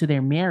faith into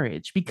their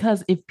marriage.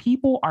 Because if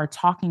people are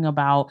talking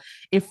about,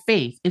 if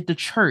the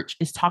church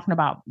is talking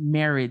about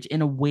marriage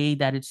in a way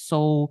that it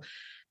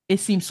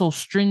seems so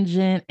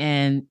stringent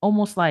and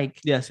almost like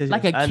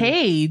like a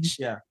cage.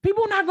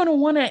 People are not going to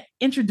want to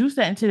introduce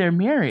that into their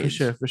marriage.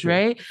 For sure.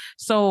 Right.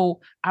 So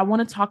I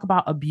want to talk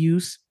about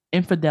abuse,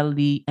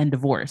 infidelity, and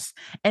divorce.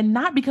 And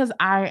not because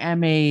I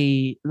am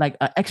an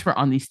expert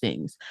on these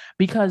things,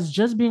 because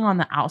just being on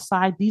the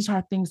outside, these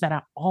are things that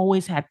I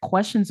always had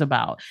questions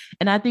about.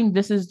 And I think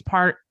this is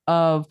part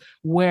of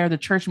where the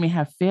church may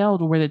have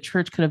failed or where the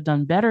church could have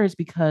done better, is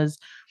because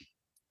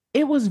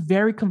it was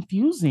very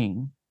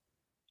confusing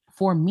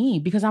for me,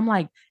 because I'm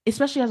like,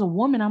 especially as a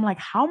woman, I'm like,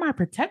 how am I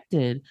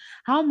protected?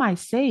 How am I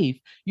safe?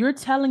 You're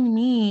telling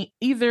me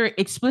either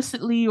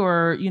explicitly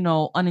or,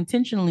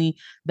 unintentionally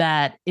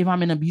that if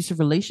I'm in an abusive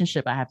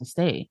relationship, I have to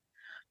stay.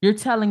 You're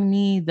telling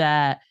me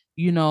that,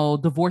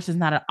 divorce is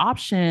not an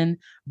option,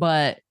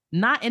 but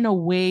not in a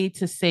way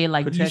to say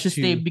like you should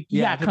stay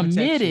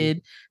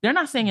committed. They're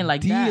not saying it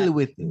like that. Deal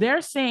with it.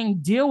 They're saying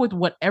deal with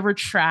whatever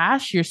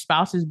trash your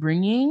spouse is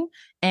bringing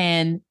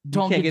and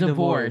don't get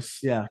divorced.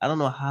 Yeah. I don't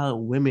know how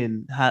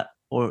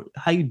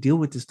you deal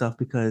with this stuff,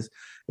 because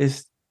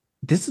this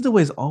is the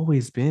way it's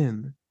always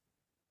been.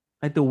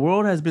 Like the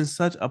world has been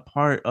such a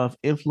part of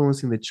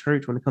influencing the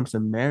church when it comes to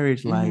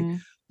marriage. Like,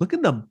 look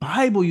at the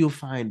Bible, you'll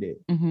find it.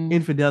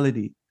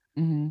 Infidelity.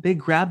 They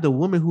grabbed a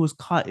woman who was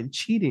caught in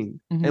cheating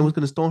and was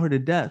going to stone her to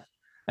death,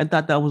 and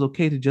thought that was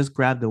okay to just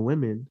grab the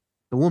woman,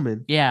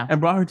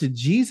 and brought her to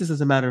Jesus,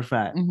 as a matter of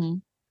fact.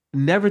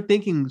 Never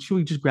thinking, should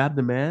we just grab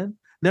the man?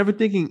 Never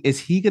thinking, is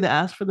he going to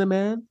ask for the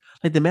man?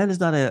 Like, the man is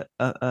not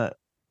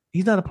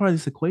he's not a part of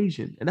this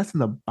equation. And that's in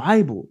the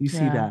Bible. You see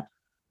that.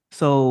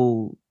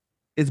 So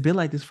it's been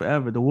like this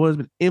forever. The world has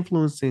been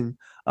influencing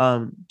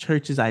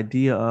church's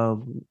idea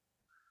of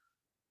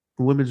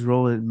women's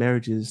role in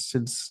marriages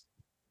since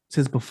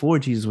since before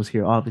Jesus was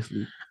here,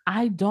 obviously.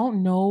 I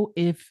don't know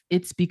if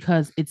it's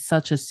because it's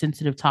such a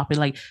sensitive topic.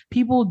 Like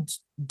people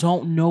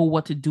don't know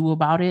what to do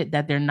about it,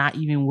 that they're not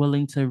even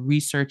willing to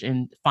research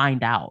and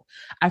find out.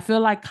 I feel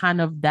like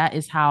kind of that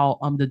is how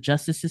the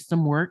justice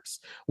system works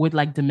with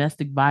like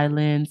domestic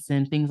violence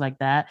and things like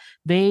that.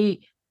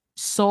 They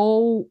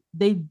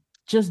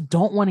just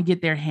don't want to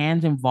get their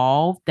hands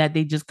involved, that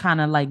they just kind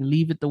of like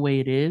leave it the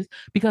way it is,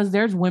 because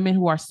there's women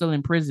who are still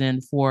in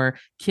prison for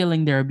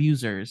killing their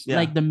abusers. Yeah.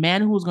 Like the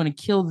man who was going to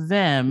kill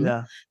them,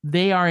 yeah,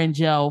 they are in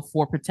jail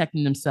for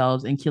protecting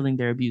themselves and killing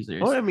their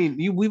abusers. Oh, I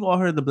mean, we've all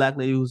heard the black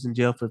lady who's in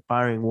jail for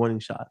firing warning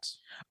shots.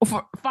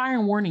 For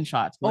firing warning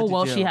shots. Oh,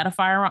 well, she had a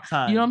firearm.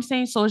 You know what I'm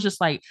saying? So it's just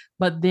like,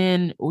 but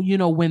then, you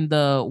know, when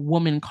the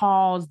woman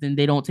calls, then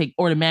they don't take,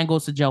 or the man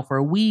goes to jail for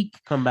a week,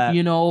 come back,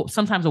 you know,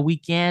 sometimes a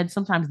weekend,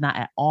 sometimes not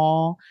at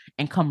all,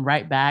 and come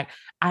right back.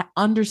 I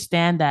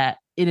understand that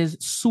it is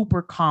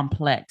super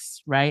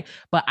complex, right?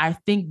 But I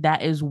think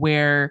that is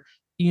where,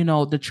 you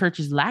know, the church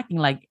is lacking.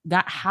 Like,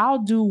 God, how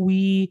do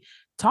we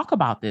talk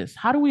about this?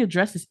 How do we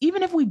address this?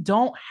 Even if we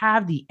don't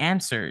have the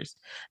answers,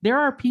 there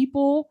are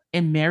people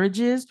in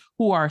marriages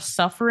who are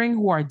suffering,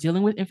 who are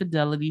dealing with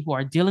infidelity, who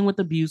are dealing with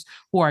abuse,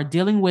 who are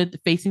dealing with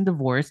facing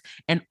divorce.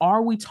 And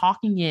are we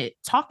talking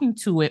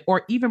to it,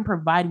 or even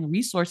providing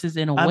resources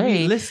in a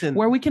way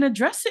where we can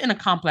address it in a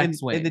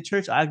complex way? In the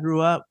church I grew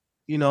up,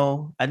 you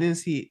know, I didn't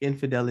see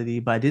infidelity,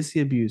 but I did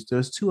see abuse. There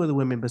was 2 other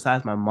women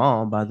besides my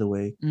mom, by the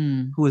way,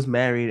 who was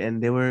married,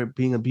 and they were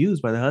being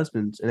abused by their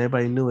husbands, and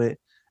everybody knew it.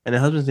 And the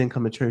husbands didn't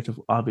come to church,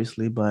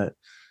 obviously, but,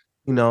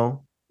 you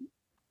know,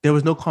 there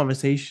was no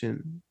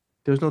conversation.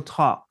 There was no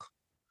talk.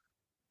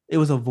 It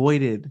was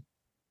avoided.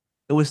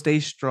 It was stay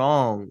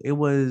strong. It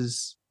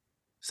was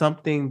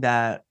something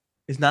that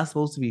is not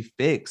supposed to be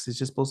fixed. It's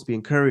just supposed to be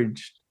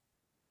encouraged.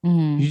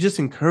 Mm-hmm. You just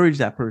encourage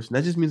that person.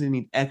 That just means they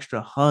need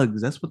extra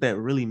hugs. That's what that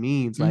really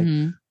means. Like,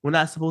 we're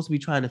not supposed to be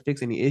trying to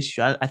fix any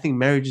issue. I think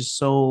marriage is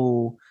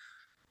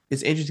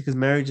it's interesting because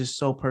marriage is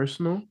so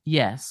personal.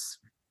 Yes.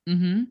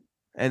 Mm-hmm.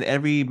 And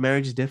every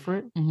marriage is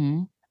different.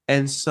 Mm-hmm.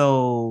 And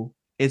so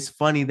it's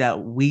funny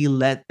that we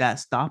let that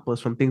stop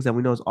us from things that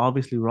we know is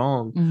obviously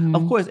wrong. Mm-hmm.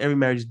 Of course, every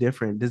marriage is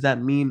different. Does that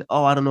mean,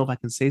 oh, I don't know if I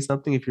can say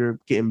something if you're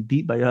getting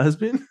beat by your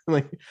husband?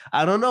 Like,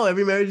 I don't know.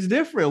 Every marriage is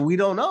different. We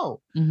don't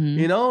know. Mm-hmm.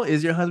 You know,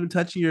 is your husband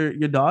touching your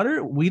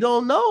daughter? We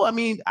don't know. I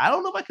mean, I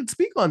don't know if I can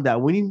speak on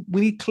that. We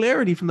need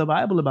clarity from the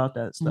Bible about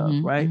that stuff,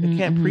 mm-hmm. right? Mm-hmm. I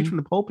can't preach from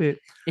the pulpit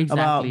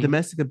about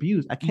domestic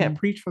abuse. I can't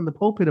preach from the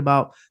pulpit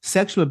about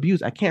sexual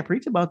abuse. I can't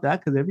preach about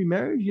that because every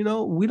marriage, you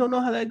know, we don't know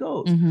how that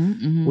goes,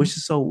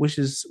 which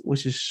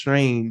is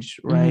strange,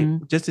 right?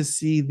 Just to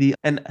see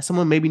and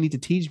someone maybe need to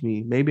teach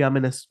me. Maybe I'm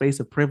in a space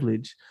of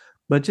privilege,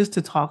 but just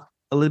to talk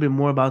a little bit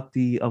more about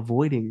the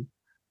avoiding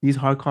these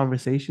hard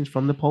conversations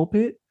from the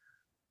pulpit.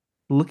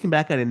 Looking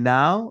back at it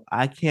now,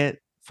 I can't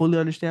fully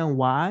understand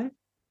why.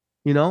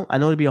 You know, I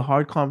know it'd be a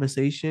hard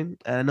conversation,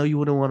 and I know you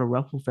wouldn't want to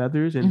ruffle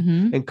feathers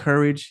and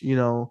encourage, you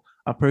know,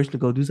 a person to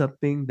go do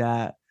something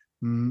that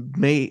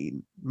may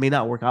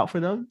not work out for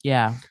them.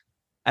 Yeah.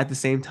 At the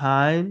same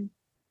time,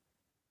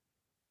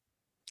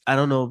 I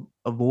don't know,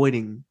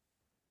 avoiding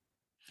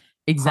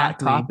hot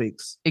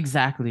topics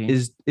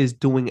is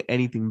doing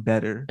anything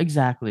better.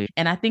 Exactly.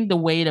 And I think the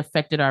way it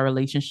affected our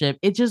relationship,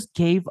 it just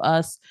gave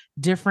us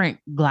different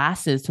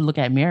glasses to look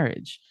at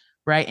marriage,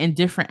 right? In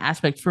different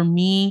aspects. For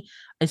me,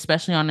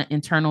 especially on an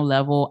internal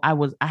level, I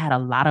had a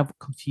lot of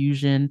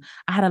confusion.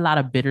 I had a lot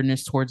of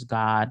bitterness towards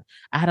God.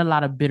 I had a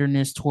lot of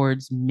bitterness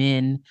towards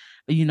men,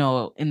 you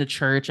know, in the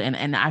church.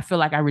 And I feel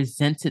like I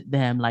resented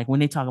them. Like when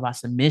they talk about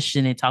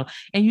submission,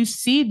 and you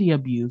see the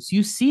abuse,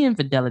 you see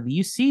infidelity,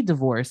 you see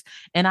divorce.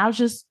 And I was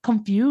just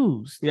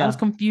confused. Yeah. I was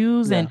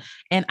confused. Yeah.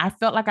 And I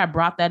felt like I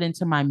brought that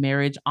into my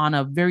marriage on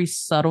a very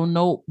subtle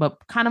note, but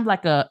kind of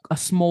like a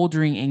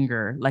smoldering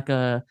anger, like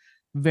a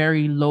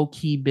very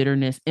low-key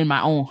bitterness in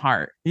my own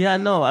heart. Yeah,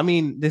 no, I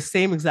mean, the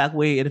same exact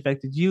way it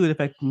affected you, it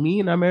affected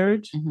me in our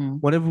marriage.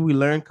 Whatever we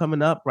learned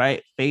coming up,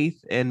 right?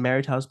 Faith and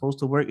marriage, how it's supposed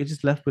to work, it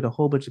just left with a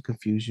whole bunch of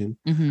confusion.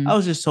 I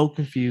was just so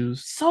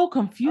confused. I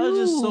was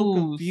just so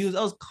confused.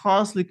 I was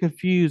constantly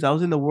confused. I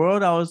was in the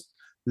world. I was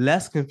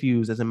less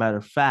confused, as a matter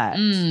of fact.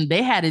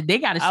 They got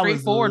it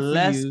straightforward.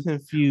 Less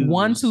confused.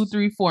 1, 2,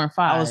 3, 4, and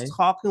 5. I was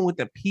talking with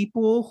the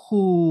people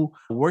who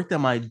worked at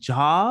my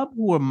job,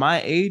 who were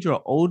my age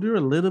or older, a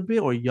little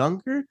bit or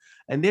younger,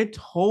 and they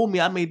told me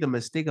I made the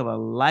mistake of a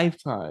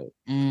lifetime.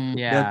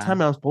 They'll tell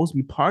me I'm supposed to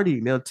be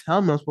partying. They'll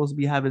tell me I'm supposed to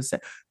be having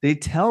sex. They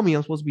tell me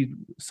I'm supposed to be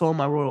sowing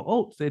my royal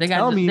oats. They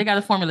got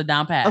the formula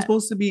down pat. I'm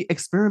supposed to be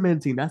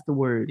experimenting. That's the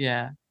word.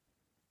 Yeah.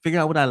 Figure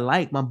out what I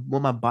like,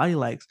 what my body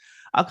likes.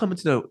 I'll come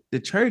into the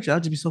church and I'll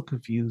just be so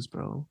confused,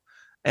 bro.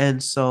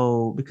 And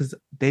so because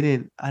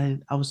I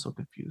was so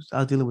confused. I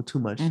was dealing with too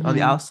much. On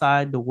the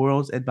outside, the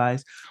world's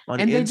advice. On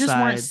the inside, they just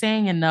weren't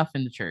saying enough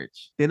in the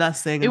church. They're not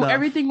saying enough.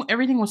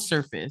 Everything was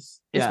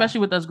surface,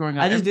 especially with us growing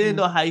up. I just didn't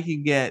know how you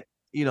can get,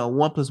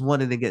 1 +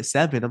 1 and then get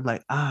 7. I'm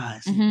like,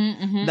 not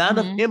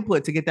enough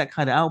input to get that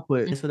kind of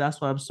output. And so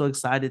that's why I'm so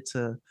excited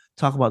to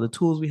talk about the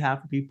tools we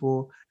have for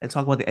people, and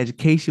talk about the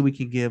education we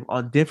can give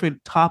on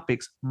different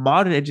topics,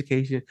 modern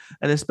education,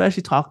 and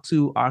especially talk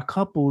to our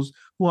couples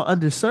who are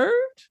underserved.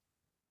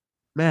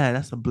 Man,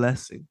 that's a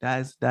blessing.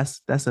 That's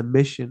a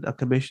mission, a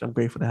commission I'm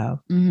grateful to have.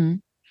 Mm-hmm.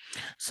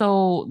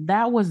 So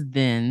that was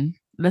then.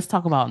 Let's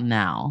talk about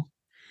now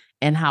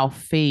and how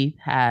faith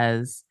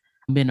has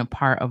been a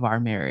part of our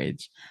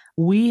marriage.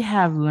 We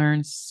have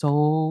learned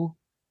so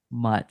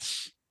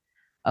much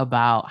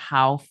about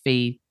how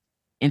faith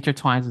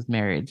intertwines with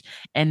marriage.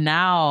 And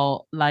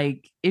now,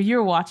 like, if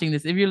you're watching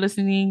this, if you're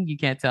listening, you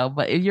can't tell,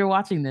 but if you're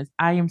watching this,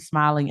 I am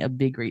smiling a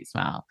big, great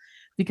smile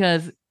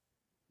because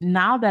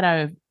now that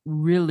I've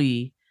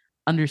really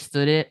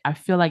understood it, I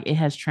feel like it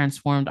has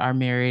transformed our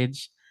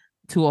marriage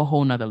to a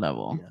whole nother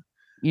level. Yeah.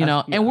 You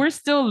know, and we're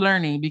still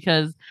learning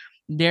because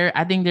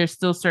I think there's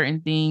still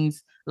certain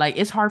things like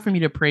it's hard for me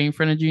to pray in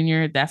front of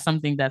Junior. That's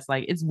something that's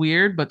like it's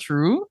weird but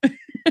true.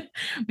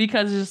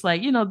 Because it's just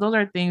like, you know, those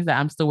are things that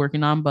I'm still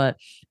working on. But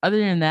other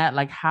than that,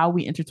 like how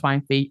we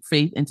intertwine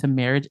faith into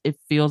marriage, it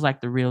feels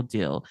like the real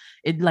deal.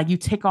 It like you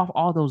take off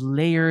all those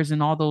layers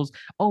and all those,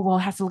 oh, well,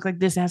 it has to look like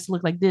this, it has to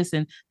look like this,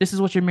 and this is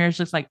what your marriage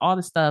looks like, all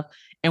this stuff.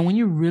 And when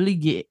you really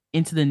get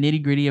into the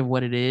nitty gritty of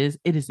what it is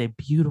a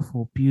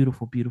beautiful,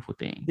 beautiful, beautiful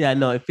thing. Yeah,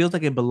 no, it feels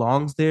like it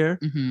belongs there.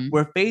 Mm-hmm.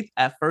 Where faith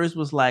at first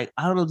was like,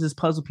 I don't know if this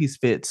puzzle piece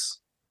fits.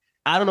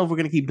 I don't know if we're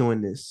going to keep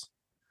doing this.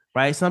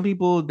 Right? Some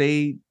people,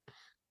 they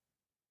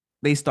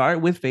start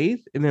with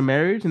faith in their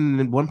marriage, and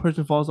then one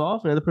person falls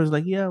off, and the other person's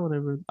like, yeah,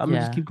 whatever. I'm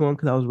gonna just keep going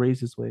because I was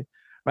raised this way.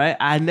 Right?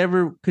 I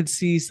never could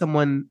see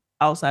someone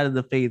outside of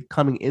the faith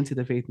coming into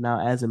the faith now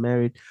as a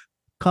married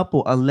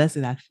couple unless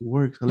it actually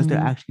works, unless they're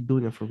actually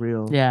doing it for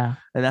real. Yeah.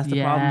 And that's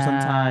the problem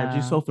sometimes.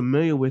 You're so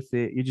familiar with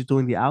it, you're just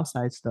doing the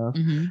outside stuff.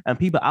 And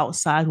people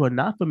outside who are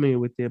not familiar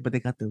with it, but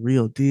they got the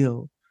real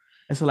deal.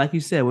 And so, like you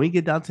said, when you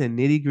get down to the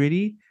nitty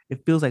gritty,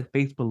 it feels like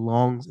faith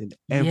belongs in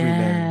every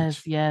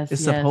marriage. Yes,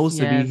 it's supposed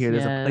to be here.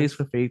 There's a place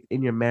for faith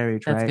in your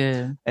marriage, that's right?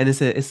 Good. And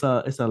it's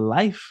a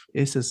life.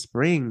 It's a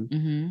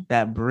spring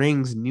that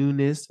brings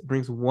newness,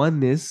 brings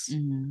oneness,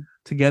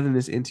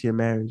 togetherness into your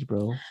marriage,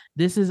 bro.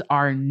 This is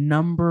our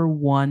number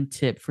one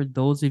tip for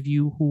those of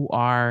you who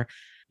are,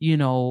 you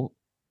know,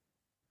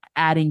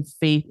 adding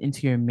faith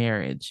into your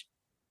marriage.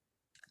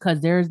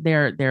 Because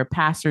there are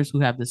pastors who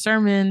have the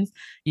sermons,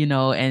 you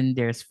know, and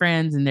there's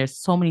friends and there's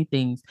so many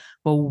things.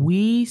 But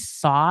we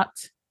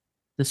sought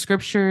the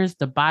scriptures,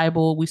 the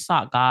Bible, we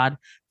sought God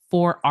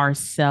for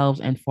ourselves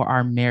and for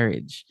our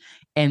marriage.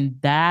 And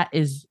that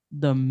is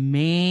the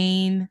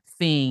main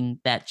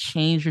thing that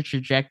changed the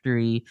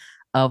trajectory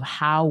of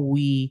how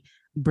we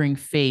bring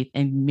faith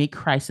and make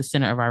Christ the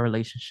center of our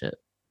relationship.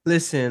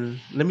 Listen,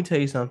 let me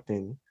tell you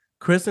something.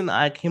 Chris and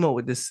I came up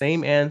with the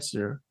same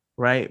answer,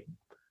 right?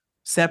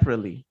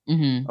 Separately.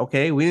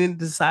 Okay, we didn't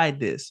decide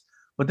this,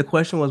 but the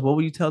question was, what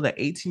would you tell the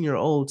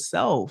 18-year-old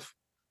self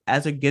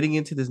as they're getting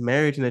into this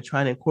marriage and they're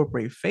trying to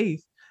incorporate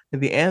faith?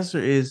 And the answer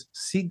is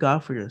seek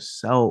God for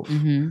yourself.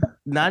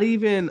 Not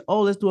even,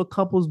 oh, let's do a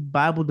couple's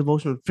Bible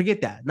devotion.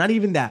 Forget that. Not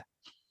even that.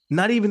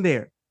 Not even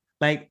there.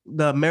 Like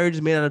the marriage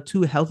is made out of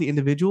two healthy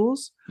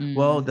individuals.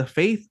 Well, the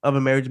faith of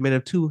a marriage is made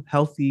of two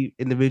healthy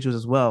individuals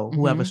as well,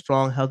 who have a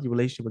strong, healthy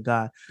relationship with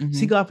God.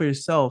 Seek God for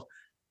yourself.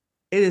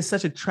 It is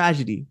such a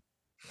tragedy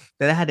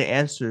that I had to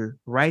answer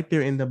right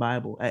there in the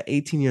Bible at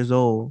 18 years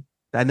old.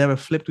 I never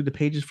flipped through the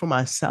pages for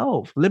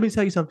myself. Let me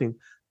tell you something.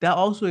 That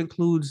also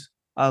includes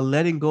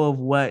letting go of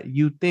what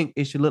you think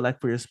it should look like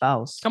for your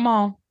spouse. Come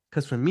on.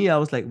 Because for me, I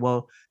was like,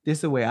 well, this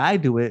is the way I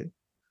do it.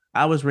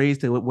 I was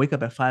raised to wake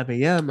up at 5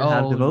 a.m. and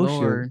have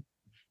devotion.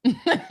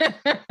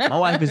 My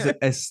wife is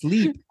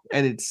asleep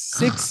and it's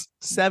 6,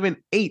 7,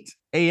 8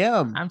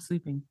 a.m. I'm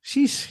sleeping.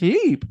 She's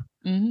asleep.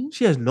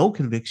 She has no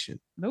conviction.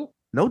 Nope.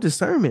 No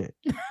discernment.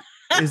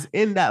 Is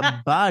in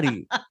that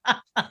body.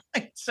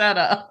 Shut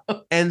up.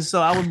 And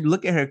so I would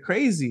look at her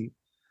crazy.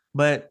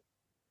 But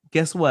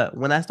guess what?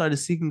 When I started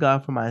seeking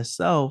God for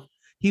myself,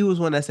 he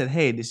was one that said,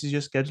 hey, this is your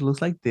schedule, looks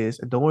like this.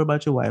 And don't worry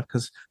about your wife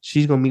because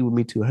she's going to meet with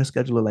me too. Her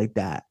schedule look like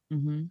that.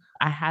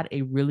 I had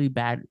a really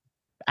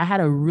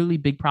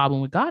big problem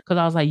with God because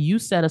I was like, you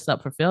set us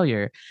up for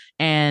failure.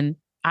 And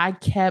I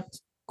kept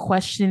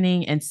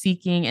questioning and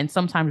seeking and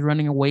sometimes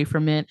running away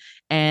from it.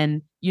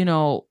 And, you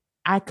know,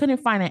 I couldn't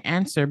find an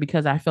answer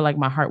because I feel like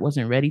my heart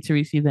wasn't ready to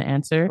receive the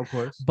answer. Of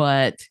course.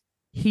 But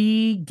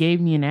he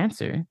gave me an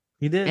answer.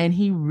 He did. And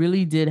he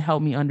really did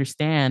help me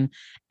understand.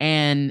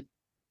 And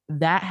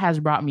that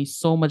has brought me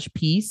so much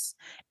peace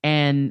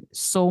and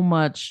so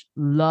much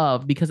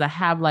love because I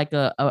have like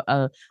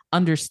a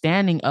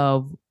understanding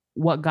of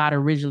what God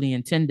originally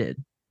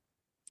intended.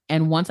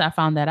 And once I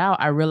found that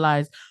out, I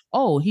realized,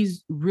 oh,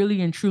 he's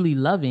really and truly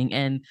loving.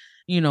 And,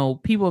 you know,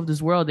 people of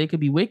this world, they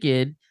could be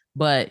wicked,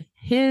 but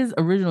his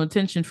original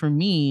intention for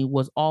me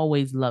was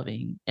always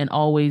loving and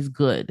always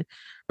good,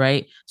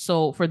 right?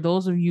 So for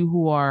those of you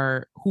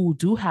who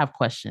do have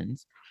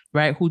questions,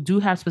 right, who do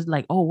have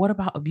like, oh, what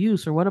about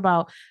abuse or what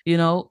about, you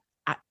know,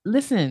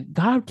 listen,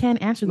 God can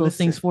answer those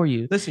things for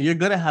you. Listen, you're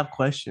gonna have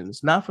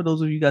questions. Not for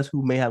those of you guys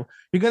who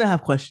you're gonna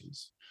have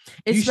questions.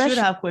 You should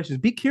have questions.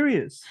 Be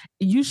curious.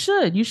 You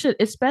should,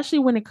 especially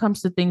when it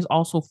comes to things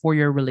also for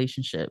your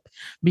relationship,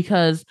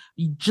 because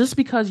just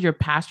because your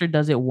pastor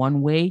does it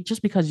one way,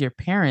 just because your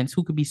parents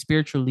who could be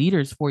spiritual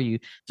leaders for you,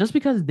 just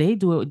because they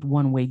do it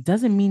one way,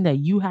 doesn't mean that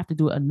you have to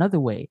do it another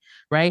way,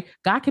 right?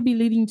 God could be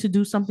leading you to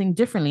do something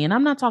differently. And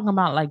I'm not talking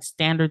about like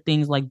standard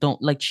things like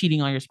don't like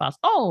cheating on your spouse.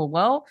 Oh,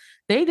 well,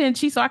 they didn't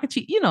cheat, so I could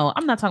cheat.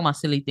 I'm not talking about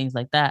silly things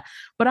like that.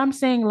 But I'm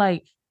saying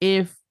like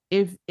if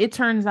it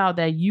turns out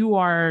that you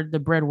are the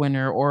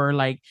breadwinner or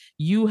like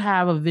you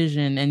have a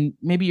vision and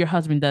maybe your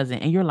husband doesn't,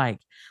 and you're like,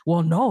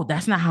 well, no,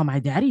 that's not how my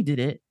daddy did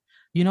it.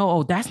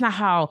 Oh, that's not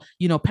how,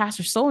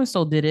 Pastor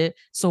so-and-so did it.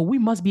 So we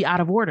must be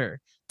out of order.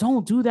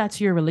 Don't do that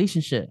to your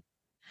relationship.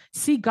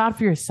 Seek God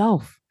for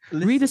yourself.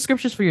 Read the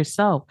scriptures for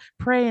yourself.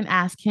 Pray and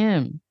ask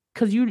him.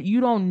 Because you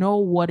don't know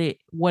what it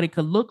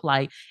could look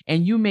like,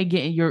 and you may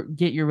get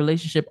your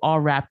relationship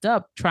all wrapped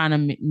up trying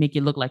to make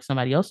it look like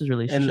somebody else's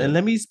relationship. And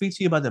let me speak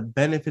to you about the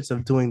benefits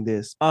of doing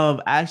this, of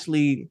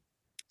actually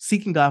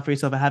seeking God for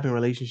yourself and having a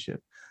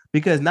relationship.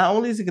 Because not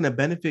only is it going to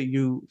benefit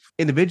you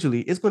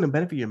individually, it's going to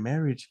benefit your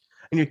marriage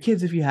and your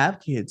kids if you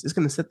have kids. It's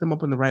going to set them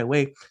up in the right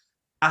way.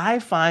 I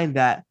find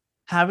that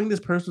having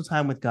this personal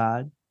time with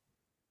God,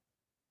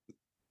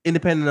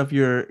 independent of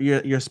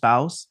your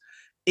spouse,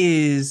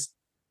 is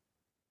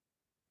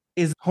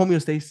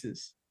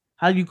homeostasis.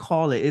 How do you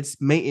call it? It's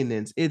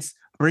maintenance. It's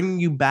bringing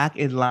you back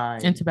in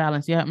line. Into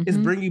balance, yeah. Mm-hmm. It's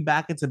bringing you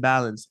back into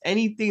balance.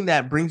 Anything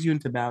that brings you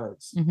into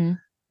balance,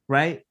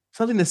 right?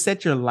 Something to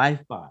set your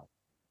life by,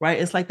 right?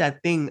 It's like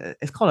that thing.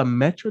 It's called a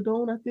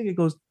metronome, I think. It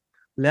goes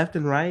left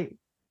and right,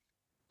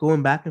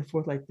 going back and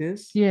forth like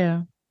this.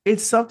 Yeah.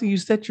 It's something you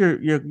set your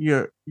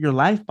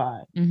life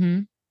by.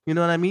 Mm-hmm. You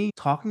know what I mean?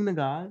 Talking to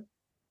God,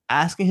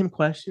 asking him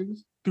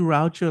questions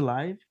throughout your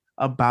life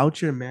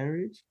about your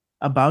marriage,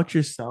 about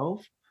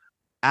yourself,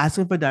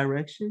 asking for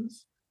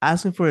directions,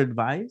 asking for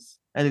advice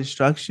and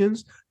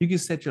instructions. You can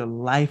set your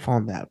life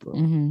on that, bro.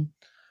 Mm-hmm.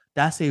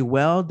 That's a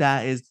well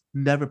that is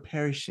never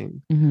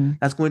perishing. Mm-hmm.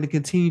 That's going to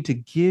continue to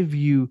give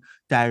you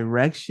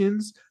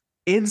directions,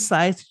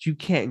 insights that you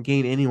can't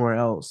gain anywhere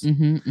else.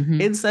 Mm-hmm.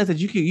 Mm-hmm. Insights that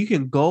you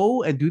can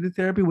go and do the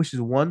therapy, which is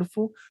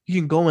wonderful. You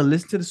can go and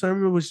listen to the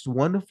sermon, which is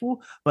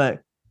wonderful.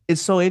 But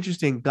it's so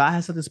interesting. God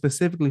has something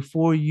specifically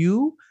for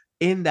you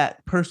in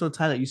that personal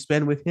time that you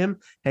spend with him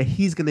that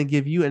he's going to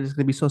give you, and it's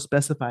going to be so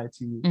specified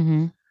to you.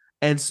 Mm-hmm.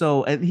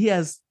 And he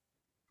has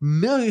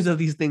millions of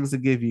these things to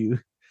give you,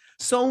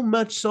 so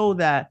much so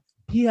that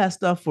he has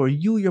stuff for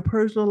you, your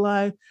personal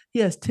life. He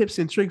has tips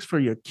and tricks for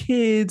your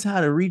kids,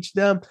 how to reach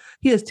them.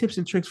 He has tips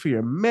and tricks for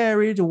your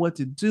marriage and what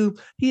to do.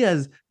 He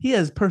has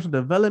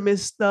personal development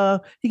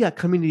stuff. He got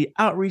community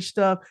outreach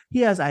stuff.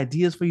 He has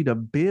ideas for you to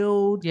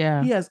build.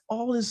 Yeah. He has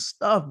all this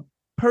stuff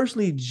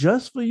personally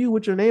just for you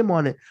with your name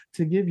on it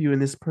to give you in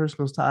this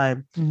personal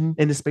time,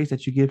 in the space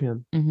that you give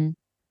him. Mm-hmm.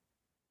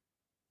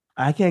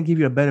 I can't give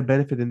you a better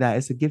benefit than that.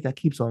 It's a gift that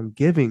keeps on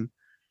giving,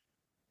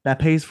 that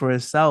pays for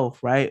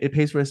itself, right? It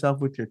pays for itself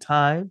with your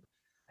time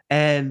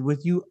and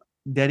with you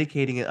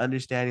dedicating and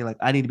understanding, like,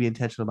 I need to be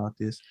intentional about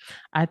this.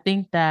 I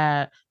think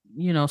that,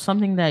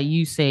 something that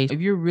you say, if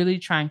you're really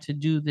trying to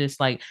do this,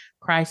 like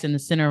Christ in the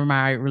center of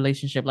my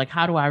relationship, like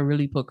how do I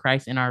really put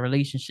Christ in our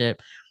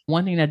relationship?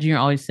 One thing that Junior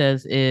always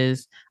says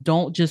is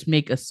don't just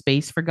make a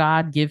space for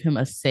God, give him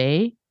a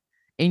say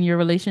in your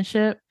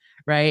relationship.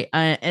 Right.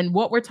 And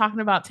what we're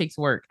talking about takes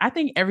work. I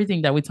think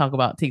everything that we talk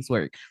about takes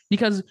work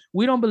because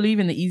we don't believe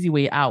in the easy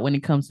way out when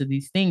it comes to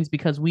these things,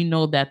 because we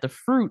know that the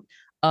fruit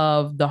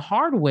of the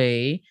hard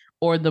way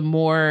or the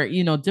more,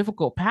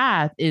 difficult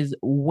path is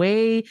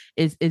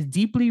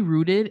deeply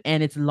rooted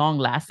and it's long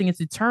lasting. It's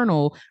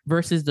eternal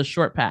versus the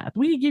short path.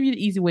 We can give you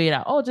the easy way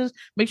out. Oh, just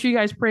make sure you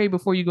guys pray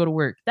before you go to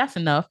work. That's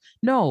enough.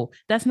 No,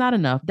 that's not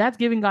enough. That's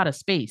giving God a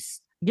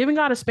space. Giving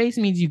God a space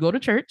means you go to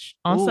church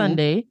on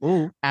Sunday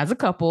as a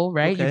couple,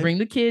 right? Okay. You bring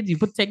the kids, you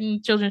taking the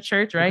children to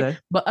church, right? Okay.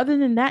 But other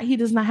than that, he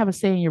does not have a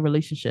say in your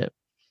relationship.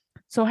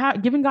 So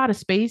giving God a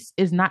space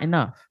is not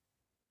enough.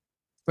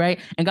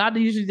 Right. And God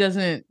usually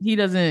doesn't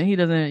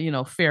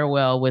fare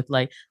well with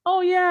like,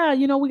 oh yeah,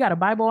 we got a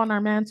Bible on our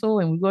mantle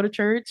and we go to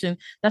church, and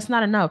that's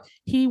not enough.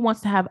 He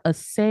wants to have a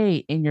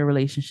say in your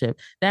relationship.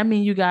 That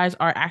means you guys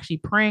are actually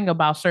praying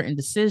about certain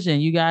decision.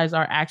 You guys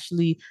are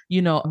actually,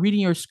 reading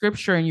your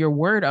scripture and your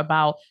word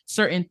about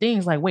certain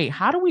things. Like, wait,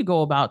 how do we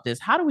go about this?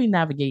 How do we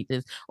navigate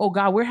this? Oh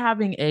God,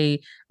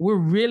 we're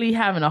really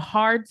having a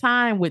hard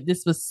time with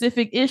this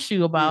specific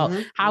issue about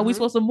how we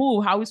supposed to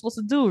move, how we supposed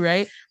to do,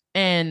 right?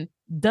 And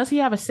does he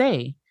have a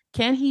say?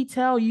 Can he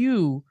tell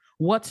you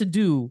what to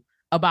do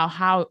about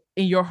how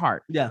in your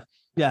heart? Yeah.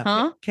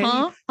 Yeah.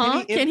 Can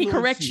he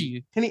correct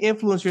you? Can he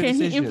influence your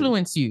decision? Can he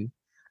influence you?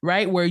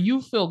 Right? Where you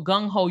feel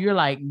gung-ho, you're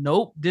like,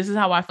 nope, this is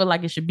how I feel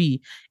like it should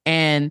be.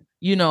 And,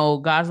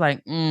 God's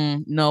like,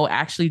 no,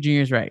 actually,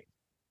 Junior's right.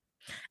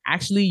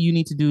 Actually, you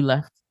need to do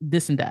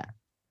this and that.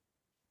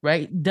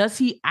 Right? Does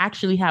he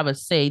actually have a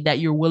say that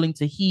you're willing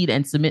to heed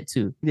and submit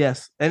to?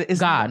 Yes. And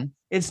God.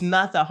 It's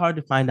not that hard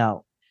to find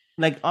out.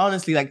 Like,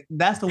 honestly, like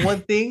that's the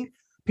one thing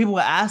People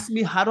ask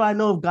me, how do I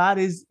know if God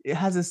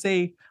has a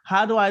say?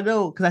 How do I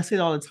know? Because I say it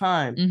all the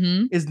time.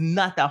 It's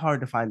not that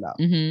hard to find out.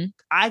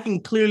 I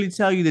can clearly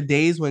tell you the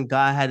days when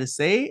God had to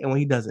say and when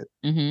he doesn't.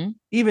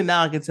 Even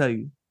now I can tell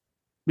you.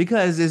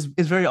 Because it's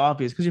very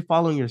obvious because you're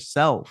following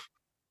yourself.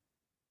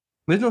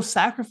 There's no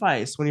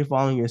sacrifice when you're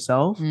following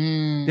yourself.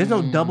 There's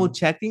no double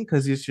checking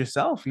because it's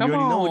yourself. You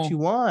already know what you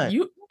want.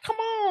 Come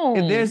on.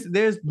 And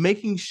there's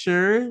making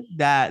sure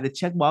that the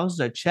check boxes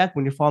are checked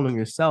when you're following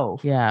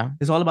yourself. Yeah.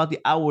 It's all about the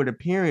outward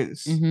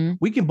appearance.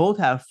 We can both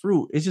have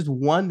fruit. It's just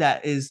one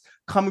that is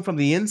coming from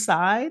the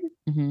inside,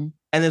 and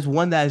there's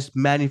one that is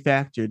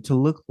manufactured to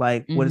look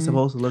like what it's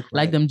supposed to look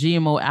like. Like them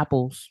GMO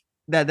apples.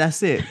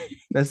 That's it.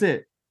 That's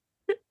it.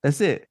 That's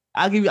it.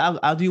 I'll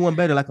do you one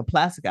better, like a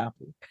plastic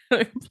apple.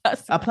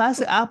 A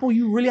plastic apple,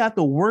 you really have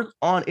to work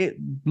on it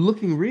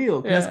looking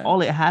real. That's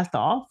all it has to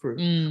offer.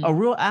 A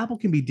real apple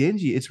can be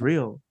dingy. It's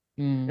real.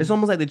 It's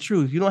almost like the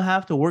truth. You don't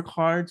have to work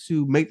hard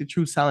to make the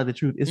truth sound like the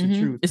truth. It's the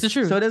truth. It's the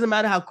truth. So it doesn't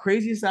matter how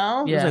crazy it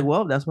sounds. It's like,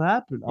 well, that's what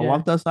happened. I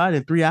walked outside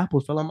and 3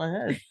 apples fell on my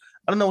head.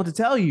 I don't know what to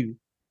tell you.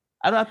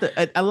 I don't have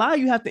to. A lie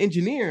you have to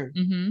engineer.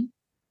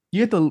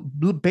 You have to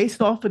base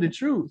it off of the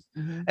truth.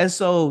 And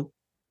so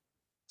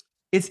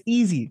it's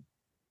easy.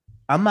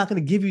 I'm not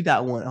going to give you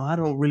that one. Oh, I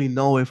don't really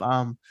know if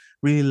I'm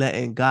really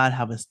letting God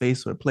have a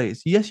space or a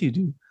place. Yes, you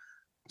do.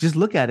 Just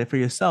look at it for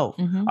yourself.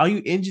 Are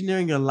you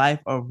engineering your life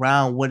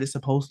around what it's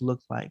supposed to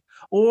look like?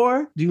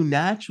 Or do you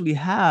naturally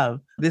have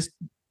this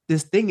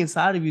thing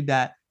inside of you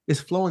that is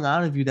flowing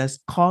out of you that's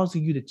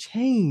causing you to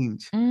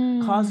change,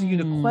 causing you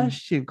to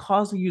question,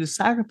 causing you to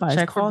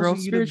sacrifice,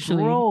 causing you to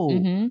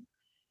grow?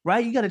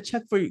 Right? You got to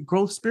check for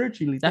growth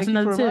spiritually. That's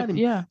another tip.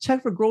 Yeah.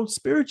 Check for growth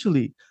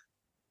spiritually.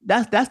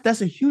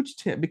 That's a huge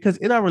tip, because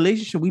in our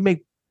relationship we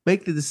make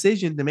the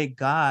decision to make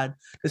God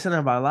the center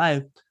of our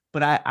life.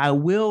 But I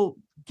will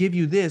give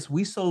you this: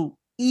 we so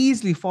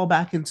easily fall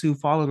back into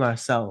following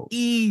ourselves.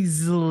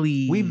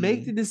 Easily, we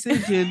make the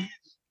decision.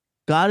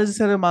 God is the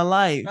center of my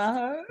life,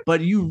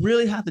 but you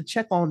really have to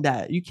check on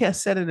that. You can't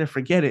set it and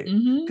forget it,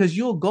 because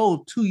you'll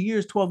go 2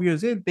 years, 12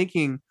 years in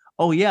thinking,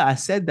 "Oh yeah, I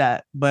said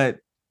that," but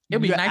it'll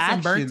be nice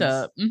and burnt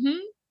up.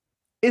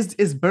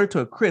 It's burnt to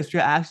a crisp.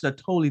 Your actions are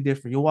totally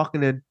different. You're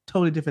walking in a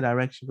totally different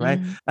direction,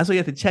 right? That's why you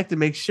have to check to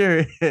make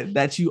sure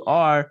that you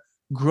are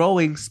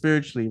growing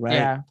spiritually, right?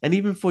 Yeah. And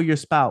even for your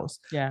spouse.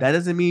 Yeah. That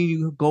doesn't mean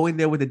you go in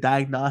there with a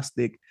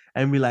diagnostic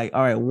and be like,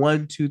 all right,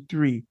 1, 2,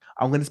 3.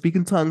 I'm going to speak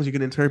in tongues. You're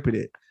going to interpret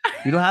it.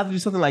 You don't have to do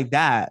something like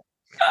that.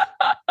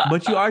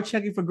 But you are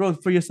checking for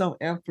growth for yourself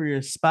and for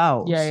your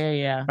spouse.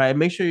 Yeah. Right.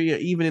 Make sure you're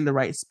even in the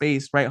right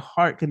space, right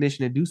heart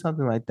condition to do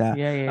something like that.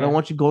 Yeah. I don't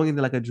want you going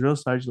into like a drill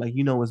sergeant, like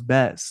you know what's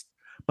best.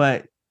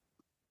 But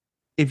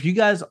if you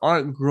guys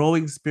aren't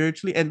growing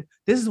spiritually, and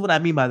this is what I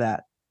mean by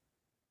that,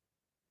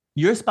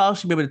 your spouse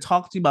should be able to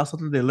talk to you about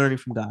something they're learning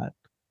from God.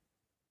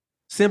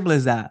 Simple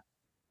as that.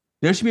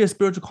 There should be a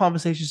spiritual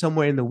conversation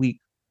somewhere in the week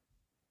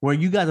where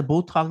you guys are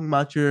both talking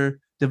about your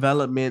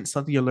development,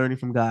 something you're learning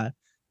from God.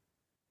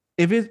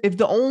 If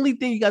the only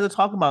thing you guys are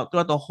talking about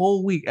throughout the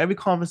whole week, every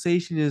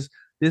conversation is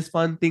this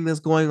fun thing that's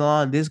going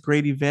on, this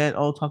great event,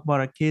 oh, talk about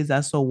our kids,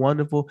 that's so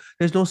wonderful.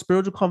 There's no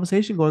spiritual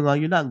conversation going on.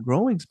 You're not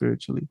growing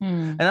spiritually.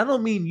 And I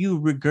don't mean you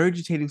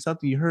regurgitating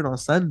something you heard on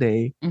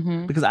Sunday,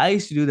 because I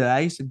used to do that.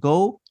 I used to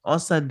go on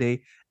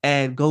Sunday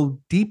and go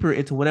deeper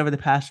into whatever the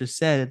pastor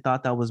said and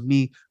thought that was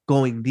me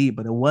going deep,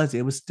 but it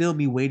wasn't. It was still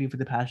me waiting for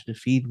the pastor to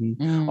feed me.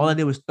 All I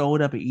did was throw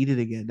it up and eat it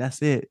again.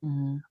 That's it.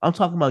 I'm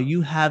talking about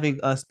you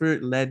having a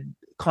spirit-led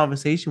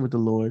conversation with the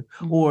Lord,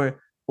 or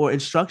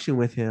instruction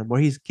with him,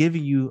 where he's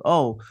giving you,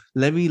 oh,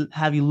 let me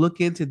have you look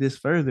into this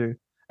further.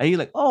 And you're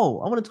like, oh,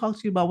 I want to talk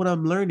to you about what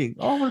I'm learning.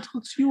 Oh, I want to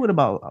talk to you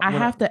about. I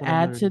have to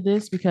add to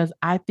this, because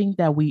I think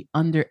that we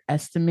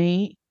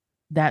underestimate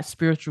that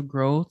spiritual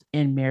growth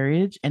in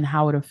marriage and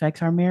how it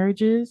affects our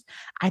marriages.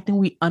 I think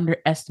we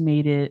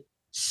underestimate it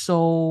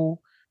so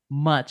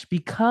much,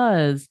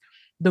 because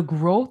the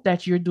growth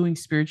that you're doing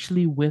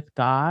spiritually with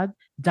God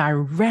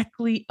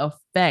directly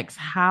affects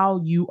how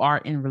you are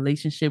in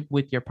relationship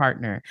with your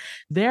partner.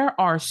 There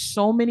are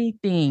so many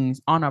things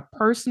on a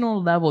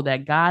personal level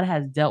that God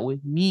has dealt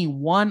with me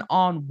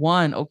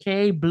one-on-one,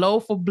 okay, blow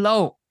for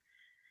blow,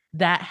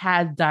 that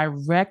has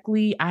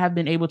directly, I have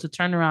been able to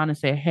turn around and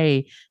say,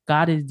 hey,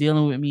 God is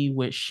dealing with me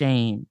with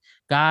shame.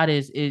 God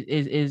is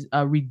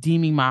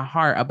redeeming my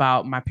heart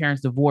about my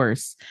parents'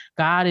 divorce.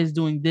 God is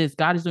doing this.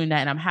 God is doing that.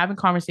 And I'm having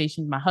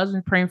conversations. My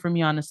husband's praying for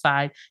me on the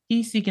side.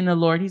 He's seeking the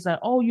Lord. He's like,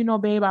 oh, you know,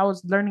 babe, I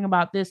was learning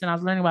about this and I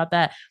was learning about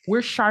that.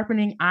 We're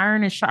sharpening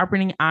iron and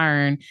sharpening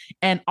iron.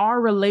 And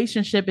our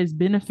relationship is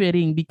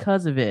benefiting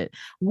because of it.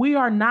 We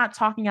are not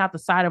talking out the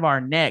side of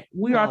our neck.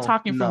 We are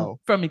talking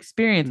from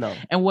experience.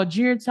 And what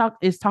Junior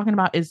is talking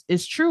about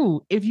is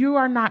true. If you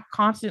are not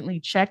constantly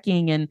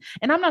checking, and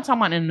I'm not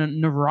talking about in a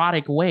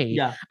neurotic way.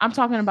 Yeah. I'm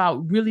talking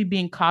about really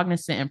being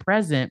cognizant and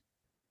present.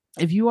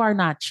 If you are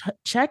not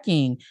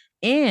checking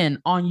in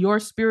on your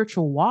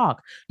spiritual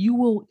walk, you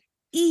will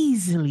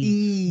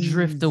easily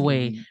drift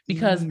away,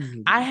 because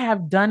I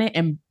have done it.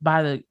 And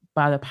by the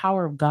by the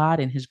power of God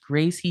and his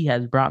grace, he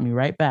has brought me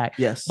right back.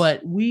 Yes.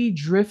 But we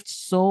drift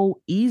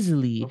so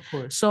easily. Of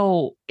course.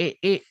 So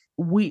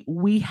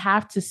we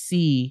have to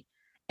see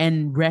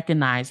and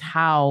recognize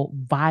how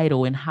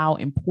vital and how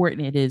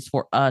important it is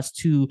for us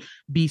to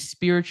be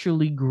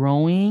spiritually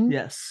growing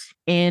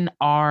in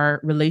our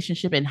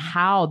relationship and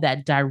how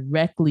that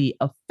directly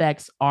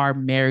affects our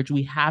marriage.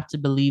 We have to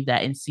believe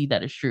that and see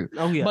that it's true.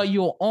 Oh, yeah. But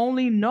you'll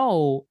only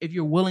know if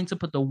you're willing to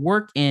put the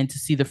work in to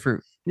see the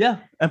fruit. Yeah.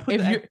 And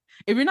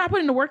if you're not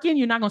putting the work in,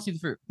 you're not going to see the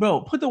fruit.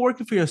 Bro, put the work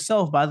in for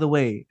yourself, by the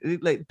way.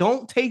 Like,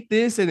 don't take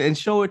this and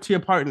show it to your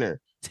partner.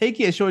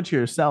 Take it and show it to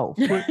yourself.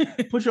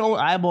 Put your own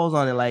eyeballs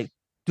on it. Like,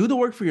 do the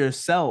work for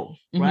yourself,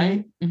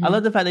 right? I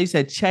love the fact that you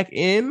said check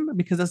in,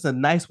 because that's a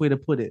nice way to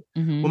put it.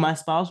 With my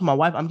spouse, with my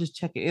wife, I'm just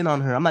checking in on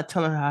her. I'm not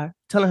telling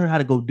her how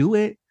to go do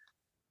it.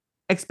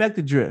 Expect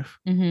to drift.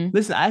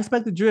 Listen, I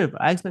expect to drift.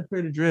 I expect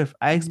her to drift.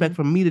 I expect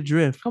for me to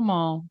drift. Come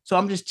on. So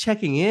I'm just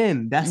checking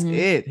in. That's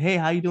it. Hey,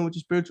 how you doing with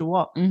your spiritual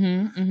walk?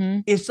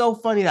 It's so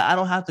funny that I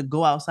don't have to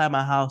go outside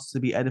my house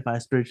to be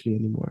edified spiritually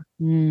anymore.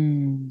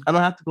 I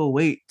don't have to go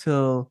wait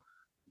till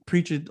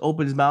preacher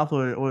opens his mouth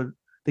or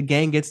the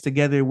gang gets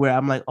together where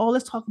I'm like, oh,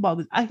 let's talk about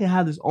this. I can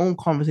have this own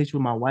conversation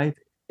with my wife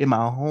in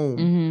my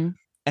home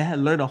and had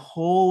learned a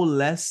whole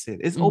lesson.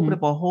 It's opened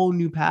up a whole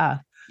new path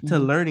to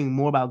learning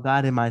more about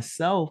God and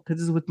myself, because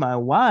it's with my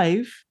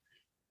wife.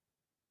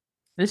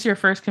 This is your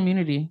first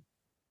community.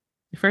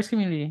 Your first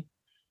community.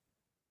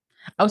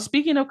 Oh,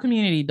 speaking of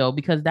community, though,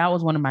 because that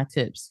was one of my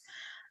tips.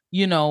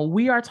 You know,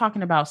 we are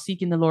talking about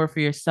seeking the Lord for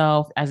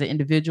yourself as an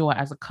individual,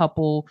 as a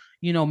couple,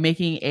 you know,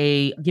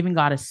 giving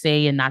God a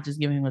say and not just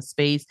giving him a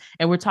space.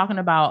 And we're talking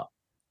about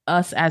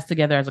us as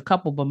together as a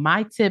couple. But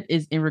my tip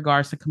is in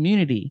regards to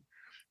community,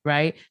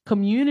 right?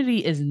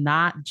 Community is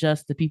not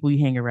just the people you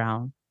hang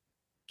around.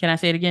 Can I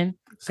say it again?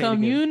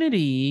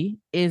 Community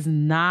is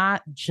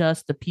not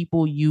just the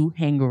people you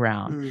hang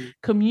around.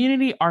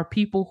 Community are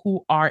people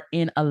who are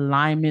in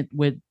alignment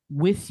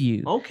with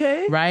you.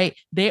 Okay. Right?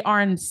 They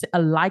are in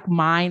a like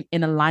mind,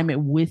 in alignment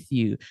with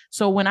you.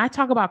 So when I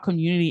talk about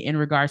community in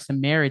regards to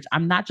marriage,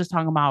 I'm not just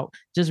talking about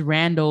just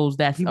randos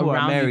that's people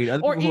around married, you.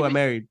 Other people who are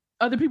married.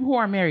 Other people who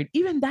are married.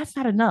 Even that's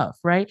not enough,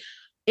 right?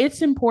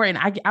 It's important.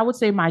 I would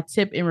say my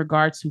tip in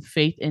regards to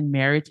faith in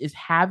marriage is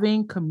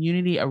having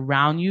community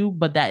around you,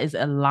 but that is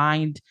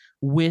aligned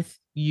with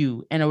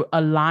you and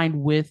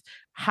aligned with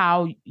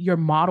how your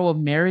model of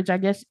marriage, I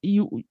guess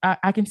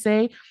I can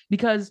say,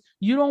 because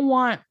you don't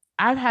want.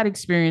 I've had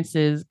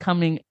experiences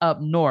coming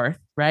up north,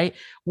 right,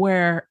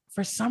 where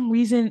for some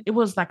reason it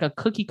was like a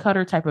cookie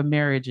cutter type of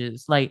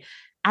marriages. Like,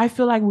 I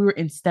feel like we were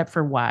in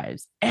Stepford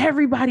Wives.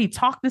 Everybody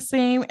talked the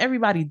same.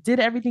 Everybody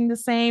did everything the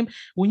same.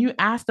 When you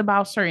asked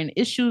about certain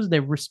issues,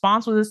 the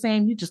response was the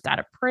same. You just got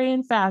to pray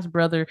and fast,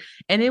 brother.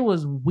 And it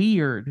was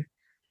weird.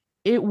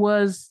 It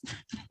was,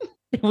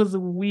 it was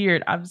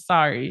weird. I'm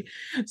sorry.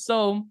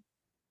 So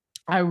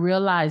I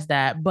realized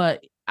that,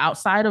 but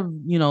outside of,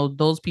 you know,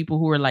 those people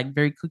who are like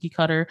very cookie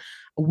cutter,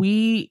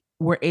 we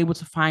were able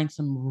to find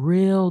some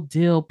real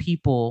deal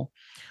people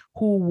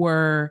who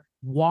were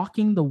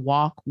walking the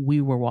walk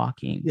we were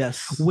walking.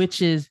 Yes.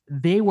 Which is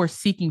they were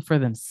seeking for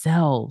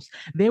themselves.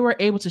 They were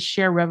able to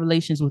share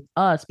revelations with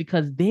us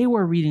because they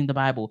were reading the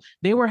Bible.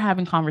 They were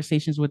having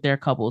conversations with their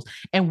couples,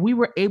 and we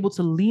were able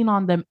to lean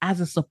on them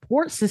as a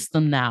support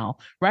system now,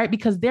 right?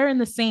 Because they're in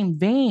the same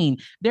vein.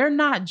 They're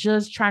not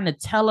just trying to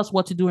tell us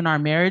what to do in our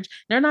marriage.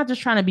 They're not just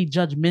trying to be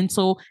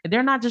judgmental.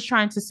 They're not just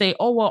trying to say,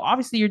 oh, well,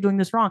 obviously you're doing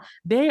this wrong.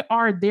 They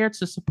are there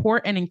to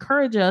support and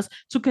encourage us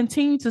to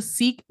continue to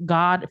seek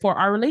God for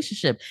our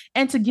relationship.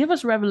 And to give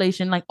us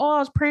revelation, like, oh, I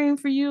was praying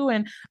for you,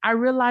 and I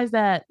realized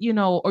that, you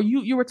know, or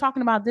you were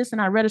talking about this,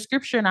 and I read a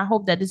scripture, and I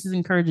hope that this is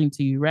encouraging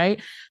to you,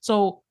 right?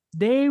 So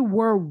they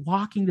were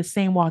walking the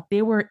same walk.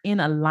 They were in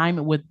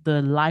alignment with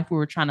the life we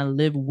were trying to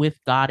live with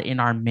God in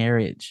our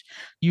marriage.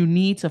 You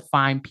need to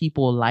find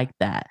people like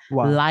that,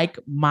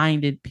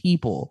 like-minded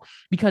people,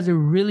 because it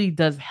really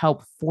does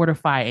help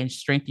fortify and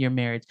strengthen your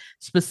marriage.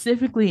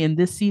 Specifically in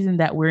this season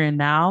that we're in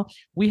now,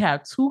 we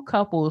have two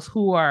couples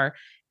who are,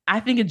 I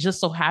think it just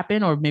so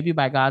happened, or maybe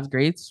by God's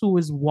grace, who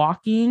is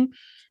walking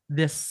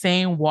the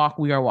same walk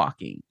we are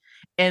walking.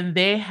 And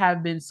they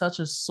have been such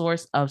a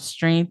source of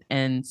strength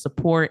and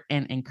support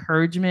and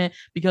encouragement,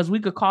 because we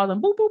could call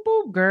them, boop, boop,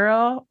 boop,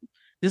 girl,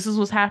 this is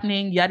what's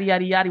happening, yada,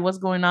 yada, yada, what's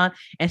going on?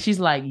 And she's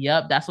like,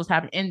 yep, that's what's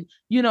happening. And,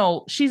 you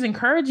know, she's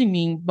encouraging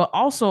me, but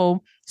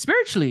also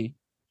spiritually.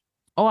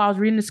 Oh, I was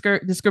reading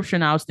the scripture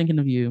and I was thinking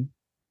of you.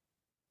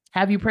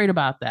 Have you prayed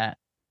about that?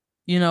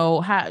 You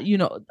know,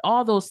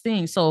 all those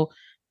things. So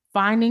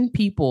finding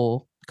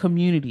people,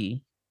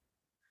 community,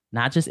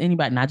 not just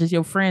anybody, not just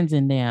your friends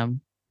in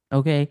them,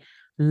 okay?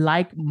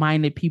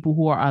 Like-minded people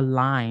who are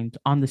aligned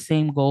on the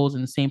same goals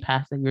and the same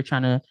path that you're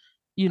trying to,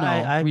 you know,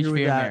 I reach agree for with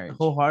your that marriage.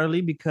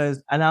 Wholeheartedly,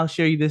 because, and I'll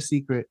share you this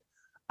secret,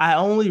 I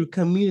only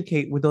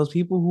communicate with those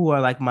people who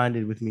are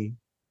like-minded with me.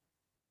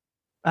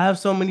 I have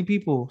so many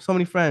people, so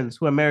many friends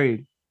who are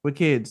married with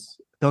kids.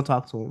 Don't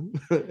talk to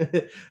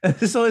them.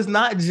 So it's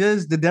not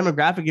just the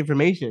demographic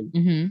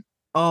information.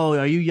 Oh,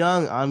 are you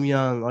young? I'm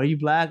young. Are you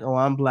black? Oh,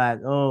 I'm black.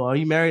 Oh, are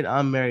you married?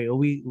 I'm married. Oh,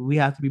 we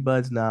have to be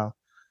buds now.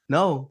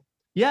 No.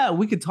 Yeah,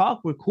 we could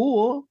talk. We're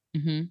cool.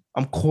 Mm-hmm.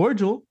 I'm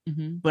cordial.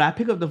 Mm-hmm. But I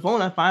pick up the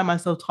phone. I find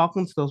myself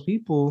talking to those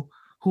people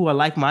who are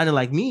like-minded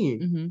like me.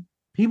 Mm-hmm.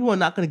 People are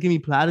not going to give me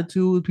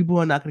platitudes. People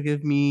are not going to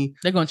give me.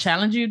 They're going to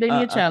challenge you. They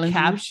need to challenge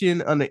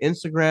caption on the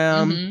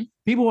Instagram. Mm-hmm.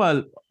 People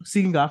are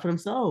seeking God for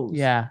themselves.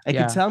 Yeah. And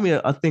can tell me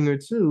a thing or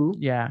two.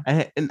 Yeah.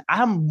 And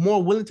I'm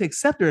more willing to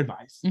accept their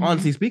advice, mm-hmm.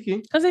 honestly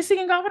speaking. Because they're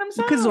seeking God for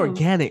themselves. Because it's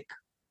organic.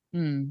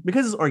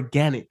 Because it's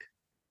organic.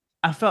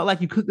 I felt like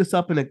you cooked this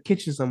up in a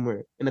kitchen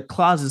somewhere, in a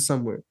closet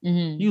somewhere.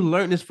 Mm-hmm. You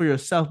learned this for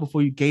yourself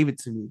before you gave it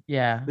to me.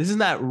 Yeah. This is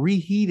not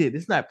reheated.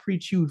 It's not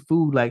pre-chewed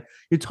food. Like,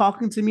 you're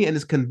talking to me and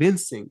it's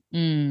convincing.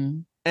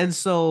 Mm. And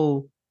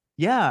so,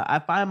 yeah, I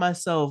find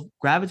myself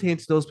gravitating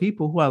to those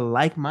people who are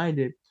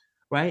like-minded,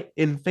 right?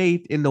 In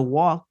faith, in the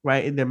walk,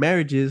 right? In their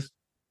marriages,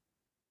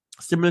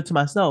 similar to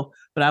myself.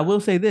 But I will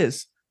say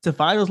this, to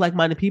find those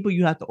like-minded people,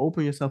 you have to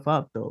open yourself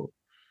up, though.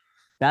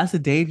 That's the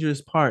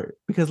dangerous part.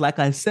 Because like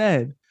I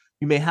said,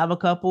 you may have a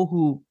couple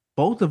who,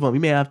 both of them,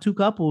 you may have two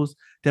couples,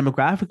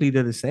 demographically,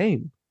 they're the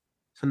same.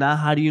 So now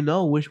how do you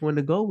know which one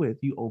to go with?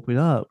 You open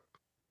up.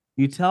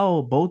 You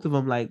tell both of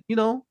them, like, you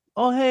know,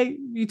 oh, hey,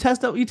 you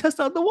test out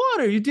the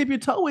water. You dip your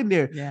toe in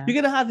there. Yeah. You're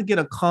going to have to get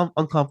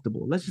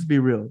uncomfortable. Let's just be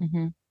real.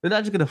 Mm-hmm. They're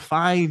not just going to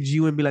find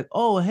you and be like,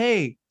 oh,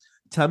 hey,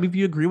 tell me if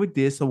you agree with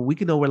this so we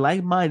can know we're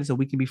like-minded so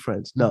we can be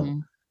friends. No. Mm-hmm.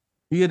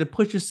 You got to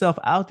put yourself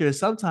out there.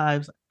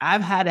 Sometimes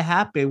I've had it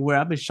happen where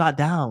I've been shot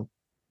down.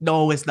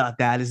 No, it's not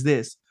that. It's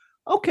this.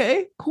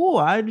 Okay, cool.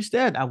 I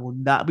understand. I will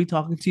not be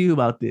talking to you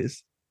about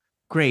this.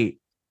 Great.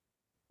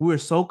 We were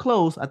so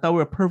close. I thought we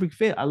were a perfect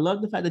fit. I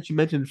love the fact that you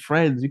mentioned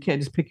friends. You can't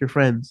just pick your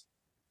friends.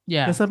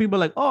 Yeah. Because some people are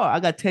like, oh,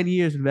 I got 10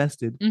 years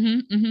invested.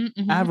 Mm-hmm,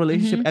 mm-hmm, mm-hmm, I have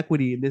relationship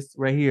equity in this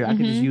right here. I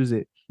can just use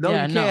it. No,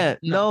 you can't.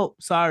 No,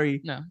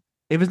 sorry. No.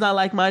 If it's not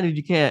like-minded,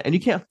 you can't. And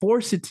you can't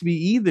force it to be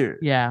either.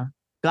 Yeah.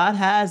 God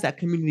has that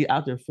community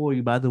out there for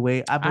you, by the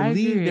way. I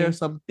believe there are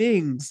some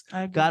things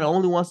God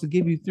only wants to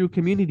give you through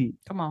community.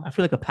 Come on. I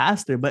feel like a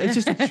pastor, but it's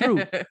just the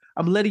truth.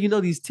 I'm letting you know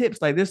these tips.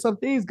 Like, there's some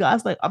things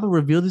God's like, I'm going to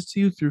reveal this to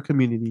you through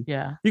community.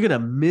 Yeah. You're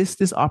going to miss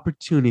this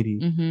opportunity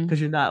because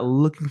you're not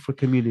looking for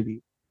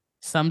community.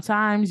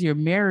 Sometimes your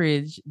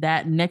marriage,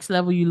 that next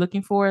level you're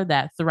looking for,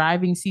 that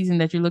thriving season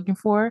that you're looking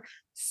for,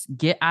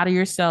 get out of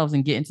yourselves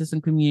and get into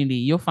some community.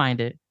 You'll find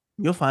it.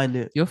 You'll find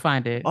it. You'll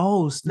find it.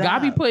 Oh, snap. God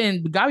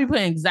be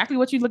putting exactly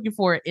what you're looking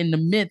for in the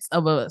midst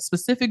of a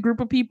specific group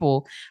of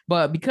people.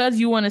 But because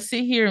you want to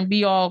sit here and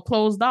be all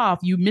closed off,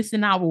 you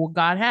missing out on what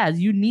God has.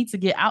 You need to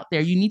get out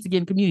there. You need to get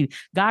in community.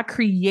 God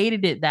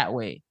created it that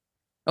way.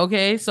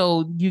 Okay,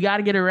 so you got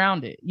to get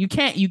around it. You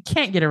can't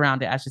get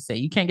around it, I should say.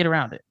 You can't get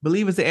around it.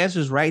 Believers, the answer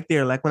is right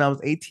there. Like when I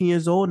was 18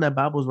 years old and that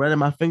Bible was right at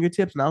my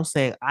fingertips and I was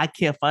saying, I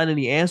can't find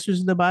any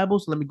answers in the Bible,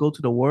 so let me go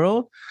to the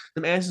world.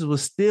 The answers were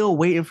still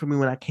waiting for me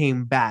when I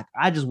came back.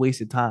 I just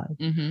wasted time.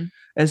 Mm-hmm.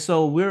 And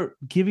so we're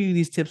giving you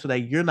these tips so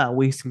that you're not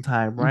wasting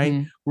time, right?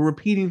 Mm-hmm. We're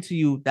repeating to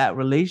you that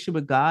relationship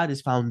with God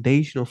is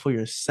foundational for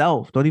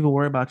yourself. Don't even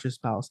worry about your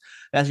spouse.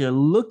 As you're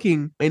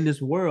looking in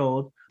this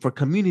world for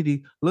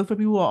community, look for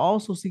people who are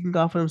also seeking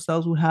God for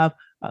themselves, who have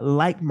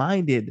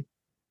like-minded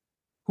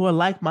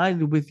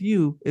with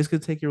you. It's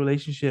going to take your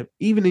relationship,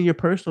 even in your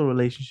personal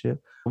relationship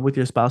with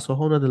your spouse, to a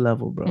whole nother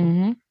level, bro.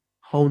 Mm-hmm.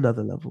 Whole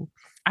nother level.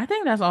 I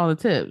think that's all the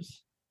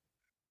tips.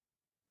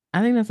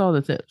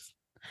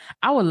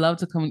 I would love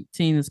to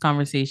continue this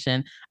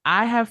conversation.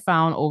 I have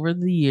found over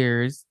the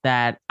years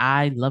that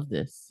I love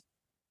this.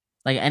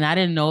 And I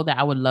didn't know that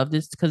I would love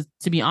this because,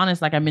 to be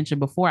honest, like I mentioned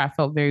before, I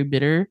felt very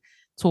bitter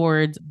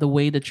towards the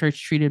way the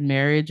church treated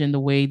marriage and the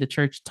way the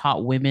church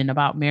taught women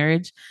about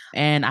marriage.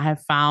 And I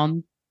have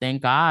found,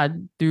 thank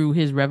God, through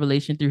his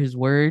revelation, through his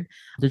word,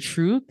 the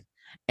truth.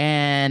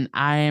 And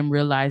I am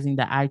realizing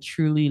that I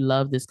truly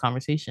love this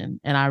conversation.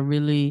 And I'm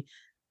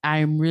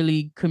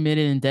really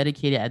committed and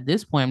dedicated at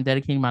this point. I'm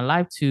dedicating my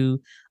life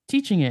to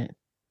teaching it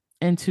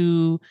and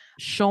to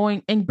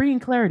showing and bringing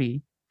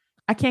clarity.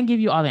 I can't give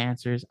you all the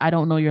answers. I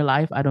don't know your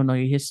life. I don't know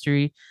your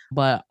history,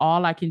 but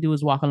all I can do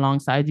is walk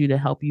alongside you to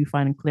help you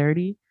find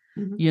clarity.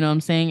 Mm-hmm. You know what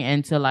I'm saying?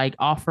 And to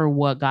offer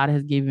what God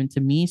has given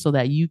to me so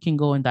that you can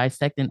go and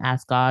dissect and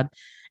ask God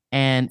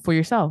and for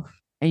yourself,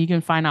 and you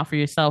can find out for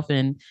yourself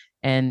and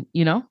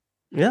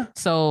yeah.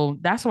 So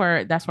that's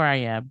where I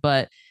am.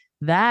 But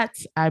that,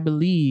 I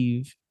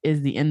believe,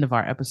 is the end of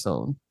our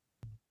episode.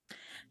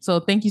 So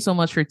thank you so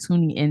much for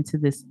tuning into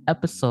this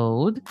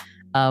episode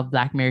of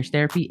Black Marriage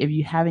Therapy. If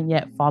you haven't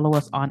yet, follow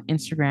us on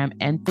Instagram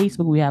and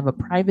Facebook. We have a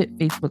private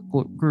Facebook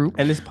group.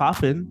 And it's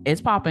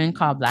popping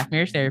called Black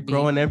Marriage Therapy.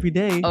 Growing every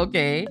day.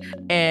 Okay.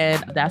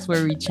 And that's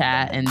where we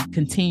chat and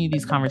continue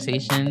these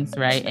conversations,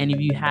 right? And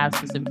if you have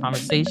specific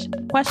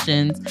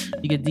questions,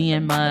 you could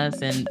DM us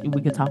and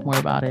we could talk more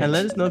about it. And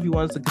let us know if you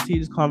want us to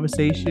continue this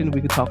conversation. We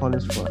could talk on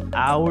this for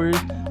hours.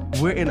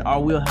 we're in our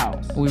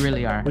wheelhouse. We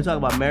really are. We're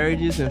talking about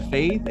marriages and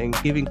faith and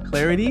giving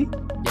clarity.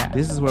 Yeah.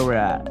 This is where we're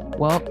at.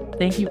 Well,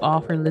 thank you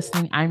all for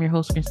listening. I'm your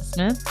host, Kristen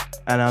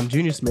Smith. And I'm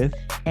Junior Smith.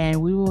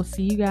 And we will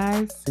see you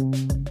guys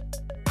soon.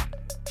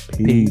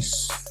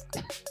 Peace.